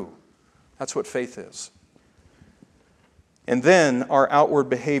true. That's what faith is. And then our outward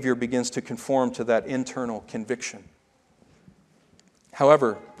behavior begins to conform to that internal conviction.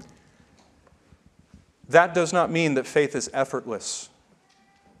 However, that does not mean that faith is effortless.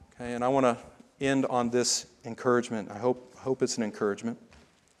 Okay, and I want to end on this encouragement. I hope it's an encouragement.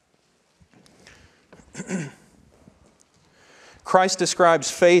 Christ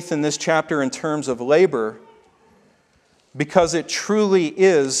describes faith in this chapter in terms of labor because it truly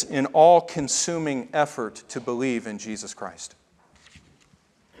is an all-consuming effort to believe in Jesus Christ.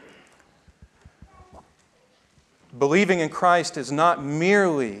 Believing in Christ is not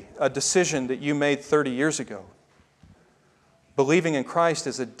merely a decision that you made 30 years ago. Believing in Christ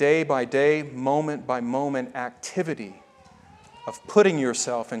is a day-by-day, moment-by-moment activity of putting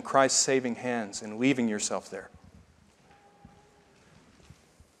yourself in Christ's saving hands and leaving yourself there.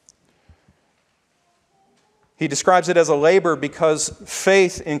 He describes it as a labor because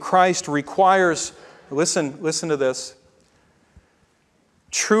faith in Christ requires, listen to this,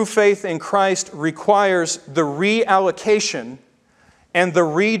 true faith in Christ requires the reallocation and the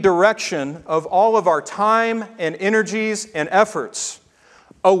redirection of all of our time and energies and efforts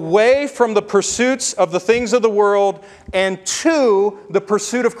away from the pursuits of the things of the world and to the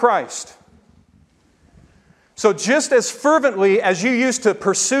pursuit of Christ. So just as fervently as you used to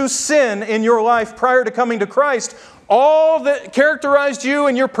pursue sin in your life prior to coming to Christ, all that characterized you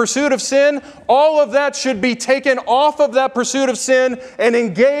in your pursuit of sin, all of that should be taken off of that pursuit of sin and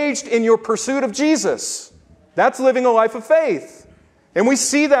engaged in your pursuit of Jesus. That's living a life of faith. And we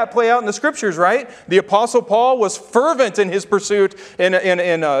see that play out in the Scriptures, right? The Apostle Paul was fervent in his pursuit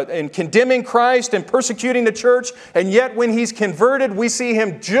in condemning Christ and persecuting the church. And yet when he's converted, we see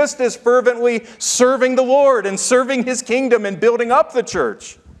him just as fervently serving the Lord and serving His kingdom and building up the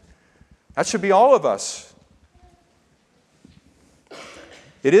church. That should be all of us.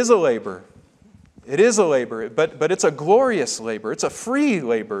 It is a labor. It is a labor, but it's a glorious labor. It's a free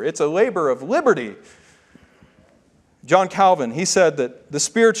labor. It's a labor of liberty. John Calvin, he said that the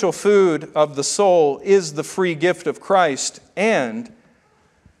spiritual food of the soul is the free gift of Christ, and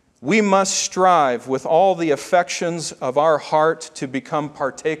we must strive with all the affections of our heart to become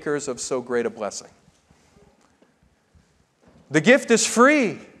partakers of so great a blessing. The gift is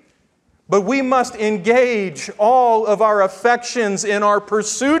free, but we must engage all of our affections in our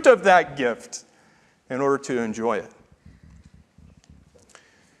pursuit of that gift in order to enjoy it.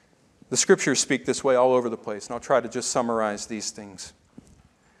 The Scriptures speak this way all over the place, and I'll try to just summarize these things.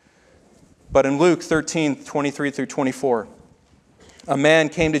 But in Luke 13, 23 through 24, a man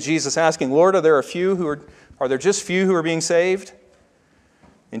came to Jesus asking, Lord, are there just few who are being saved?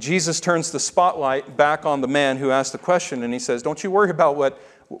 And Jesus turns the spotlight back on the man who asked the question, and he says, don't you worry about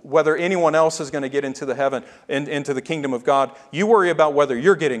whether anyone else is going to get into the kingdom of God. You worry about whether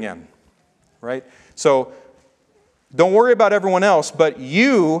you're getting in. Right? So don't worry about everyone else, but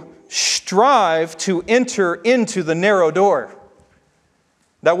you strive to enter into the narrow door.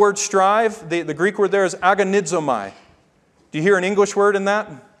 That word strive, the Greek word there is agonizomai. Do you hear an English word in that?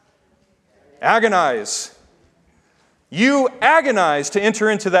 Agonize. You agonize to enter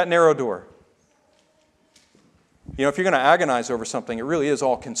into that narrow door. You know, if you're going to agonize over something, it really is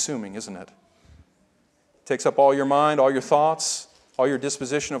all-consuming, isn't it? It takes up all your mind, all your thoughts, all your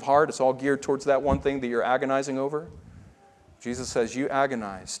disposition of heart. It's all geared towards that one thing that you're agonizing over. Jesus says, you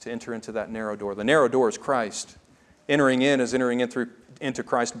agonize to enter into that narrow door. The narrow door is Christ. Entering in is entering into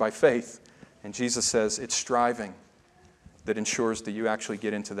Christ by faith. And Jesus says, it's striving that ensures that you actually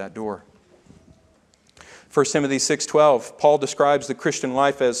get into that door. 1 Timothy 6:12, Paul describes the Christian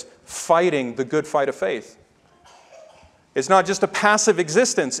life as fighting the good fight of faith. It's not just a passive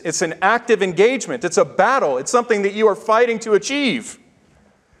existence. It's an active engagement. It's a battle. It's something that you are fighting to achieve.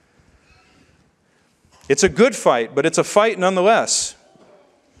 It's a good fight, but it's a fight nonetheless.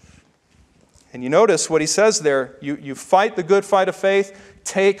 And you notice what he says there. You fight the good fight of faith.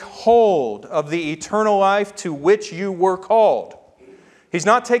 Take hold of the eternal life to which you were called. He's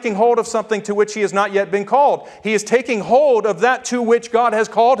not taking hold of something to which he has not yet been called. He is taking hold of that to which God has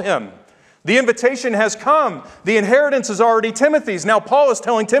called him. The invitation has come. The inheritance is already Timothy's. Now Paul is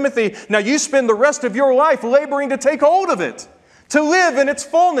telling Timothy, now you spend the rest of your life laboring to take hold of it, to live in its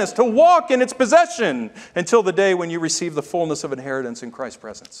fullness, to walk in its possession until the day when you receive the fullness of inheritance in Christ's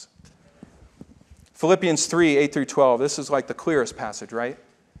presence. Philippians 3, 8 through 12. This is like the clearest passage, right?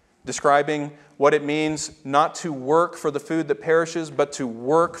 Describing what it means not to work for the food that perishes, but to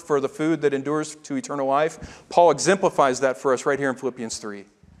work for the food that endures to eternal life. Paul exemplifies that for us right here in Philippians 3.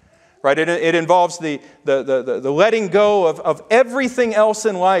 Right? It involves the letting go of everything else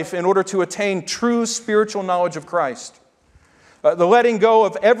in life in order to attain true spiritual knowledge of Christ. The letting go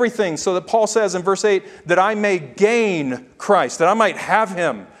of everything so that Paul says in verse 8, that I may gain Christ, that I might have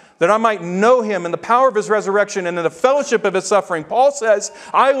Him, that I might know Him in the power of His resurrection and in the fellowship of His suffering. Paul says,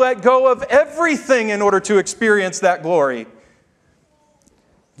 I let go of everything in order to experience that glory.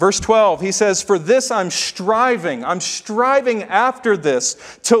 Verse 12, he says, for this I'm striving after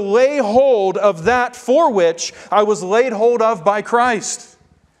this, to lay hold of that for which I was laid hold of by Christ.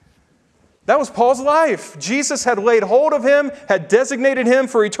 That was Paul's life. Jesus had laid hold of him, had designated him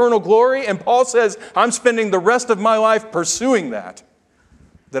for eternal glory, and Paul says, I'm spending the rest of my life pursuing that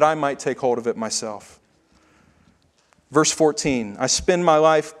I might take hold of it myself. Verse 14, I spend my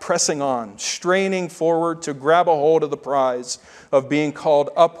life pressing on, straining forward to grab a hold of the prize of being called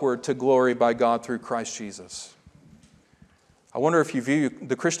upward to glory by God through Christ Jesus. I wonder if you view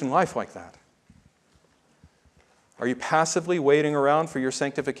the Christian life like that. Are you passively waiting around for your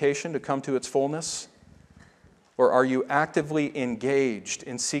sanctification to come to its fullness? Or are you actively engaged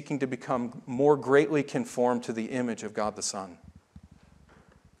in seeking to become more greatly conformed to the image of God the Son?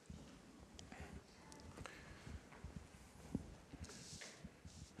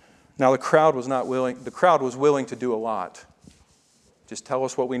 Now the crowd was willing to do a lot. Just tell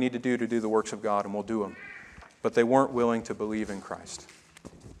us what we need to do the works of God and we'll do them. But they weren't willing to believe in Christ.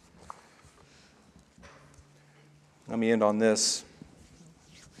 Let me end on this.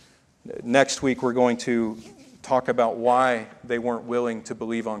 Next week we're going to talk about why they weren't willing to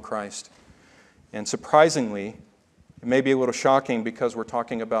believe on Christ. And surprisingly, it may be a little shocking because we're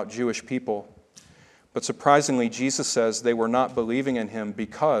talking about Jewish people, but surprisingly, Jesus says they were not believing in Him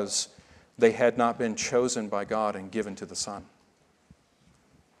because they had not been chosen by God and given to the Son.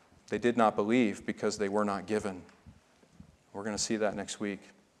 They did not believe because they were not given. We're going to see that next week.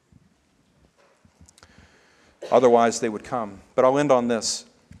 Otherwise, they would come. But I'll end on this.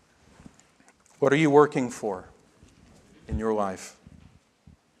 What are you working for in your life?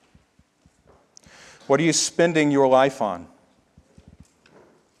 What are you spending your life on?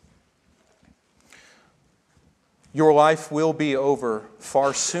 Your life will be over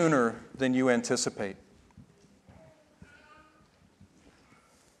far sooner than you anticipate.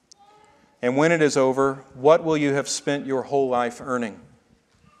 And when it is over, what will you have spent your whole life earning?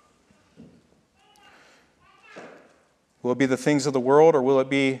 Will it be the things of the world, or will it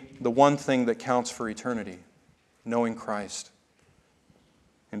be the one thing that counts for eternity, knowing Christ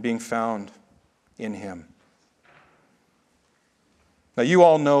and being found in Him? Now, you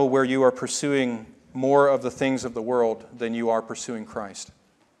all know where you are pursuing more of the things of the world than you are pursuing Christ.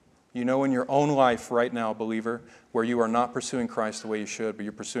 You know in your own life right now, believer, where you are not pursuing Christ the way you should, but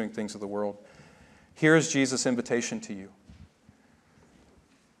you're pursuing things of the world. Here's Jesus' invitation to you.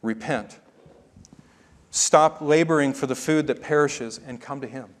 Repent. Stop laboring for the food that perishes and come to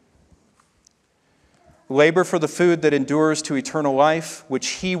Him. Labor for the food that endures to eternal life, which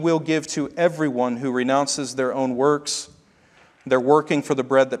He will give to everyone who renounces their own works. They're working for the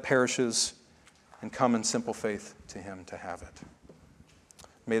bread that perishes, and come in simple faith to Him to have it.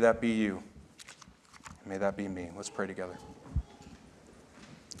 May that be you. May that be me. Let's pray together.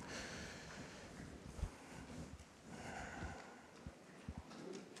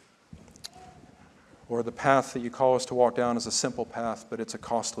 Lord, the path that you call us to walk down is a simple path, but it's a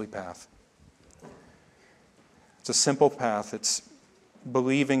costly path. It's a simple path. It's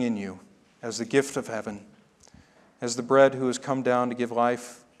believing in you as the gift of heaven, as the bread who has come down to give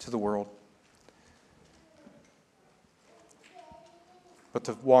life to the world. But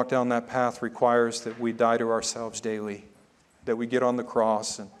to walk down that path requires that we die to ourselves daily, that we get on the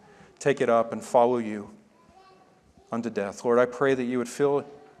cross and take it up and follow you unto death. Lord, I pray that you would fill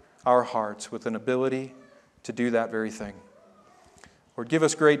our hearts with an ability to do that very thing. Lord, give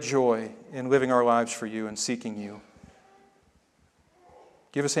us great joy in living our lives for you and seeking you.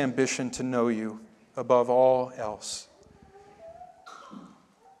 Give us ambition to know you above all else.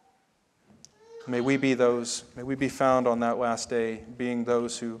 May we be found on that last day, being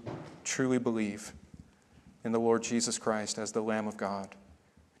those who truly believe in the Lord Jesus Christ as the Lamb of God,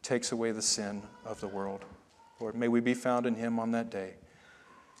 who takes away the sin of the world. Lord, may we be found in Him on that day.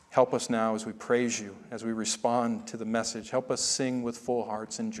 Help us now as we praise you, as we respond to the message. Help us sing with full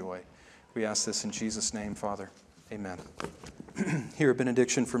hearts and joy. We ask this in Jesus' name, Father. Amen. Hear a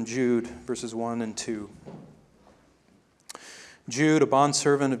benediction from Jude, verses 1 and 2. Jude, a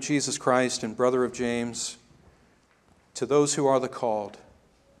bondservant of Jesus Christ and brother of James, to those who are the called,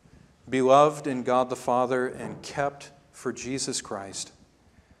 beloved in God the Father and kept for Jesus Christ,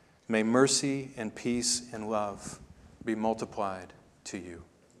 may mercy and peace and love be multiplied to you.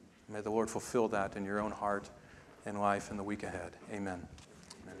 May the Lord fulfill that in your own heart and life in the week ahead. Amen.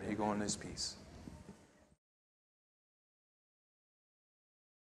 May you go in His peace.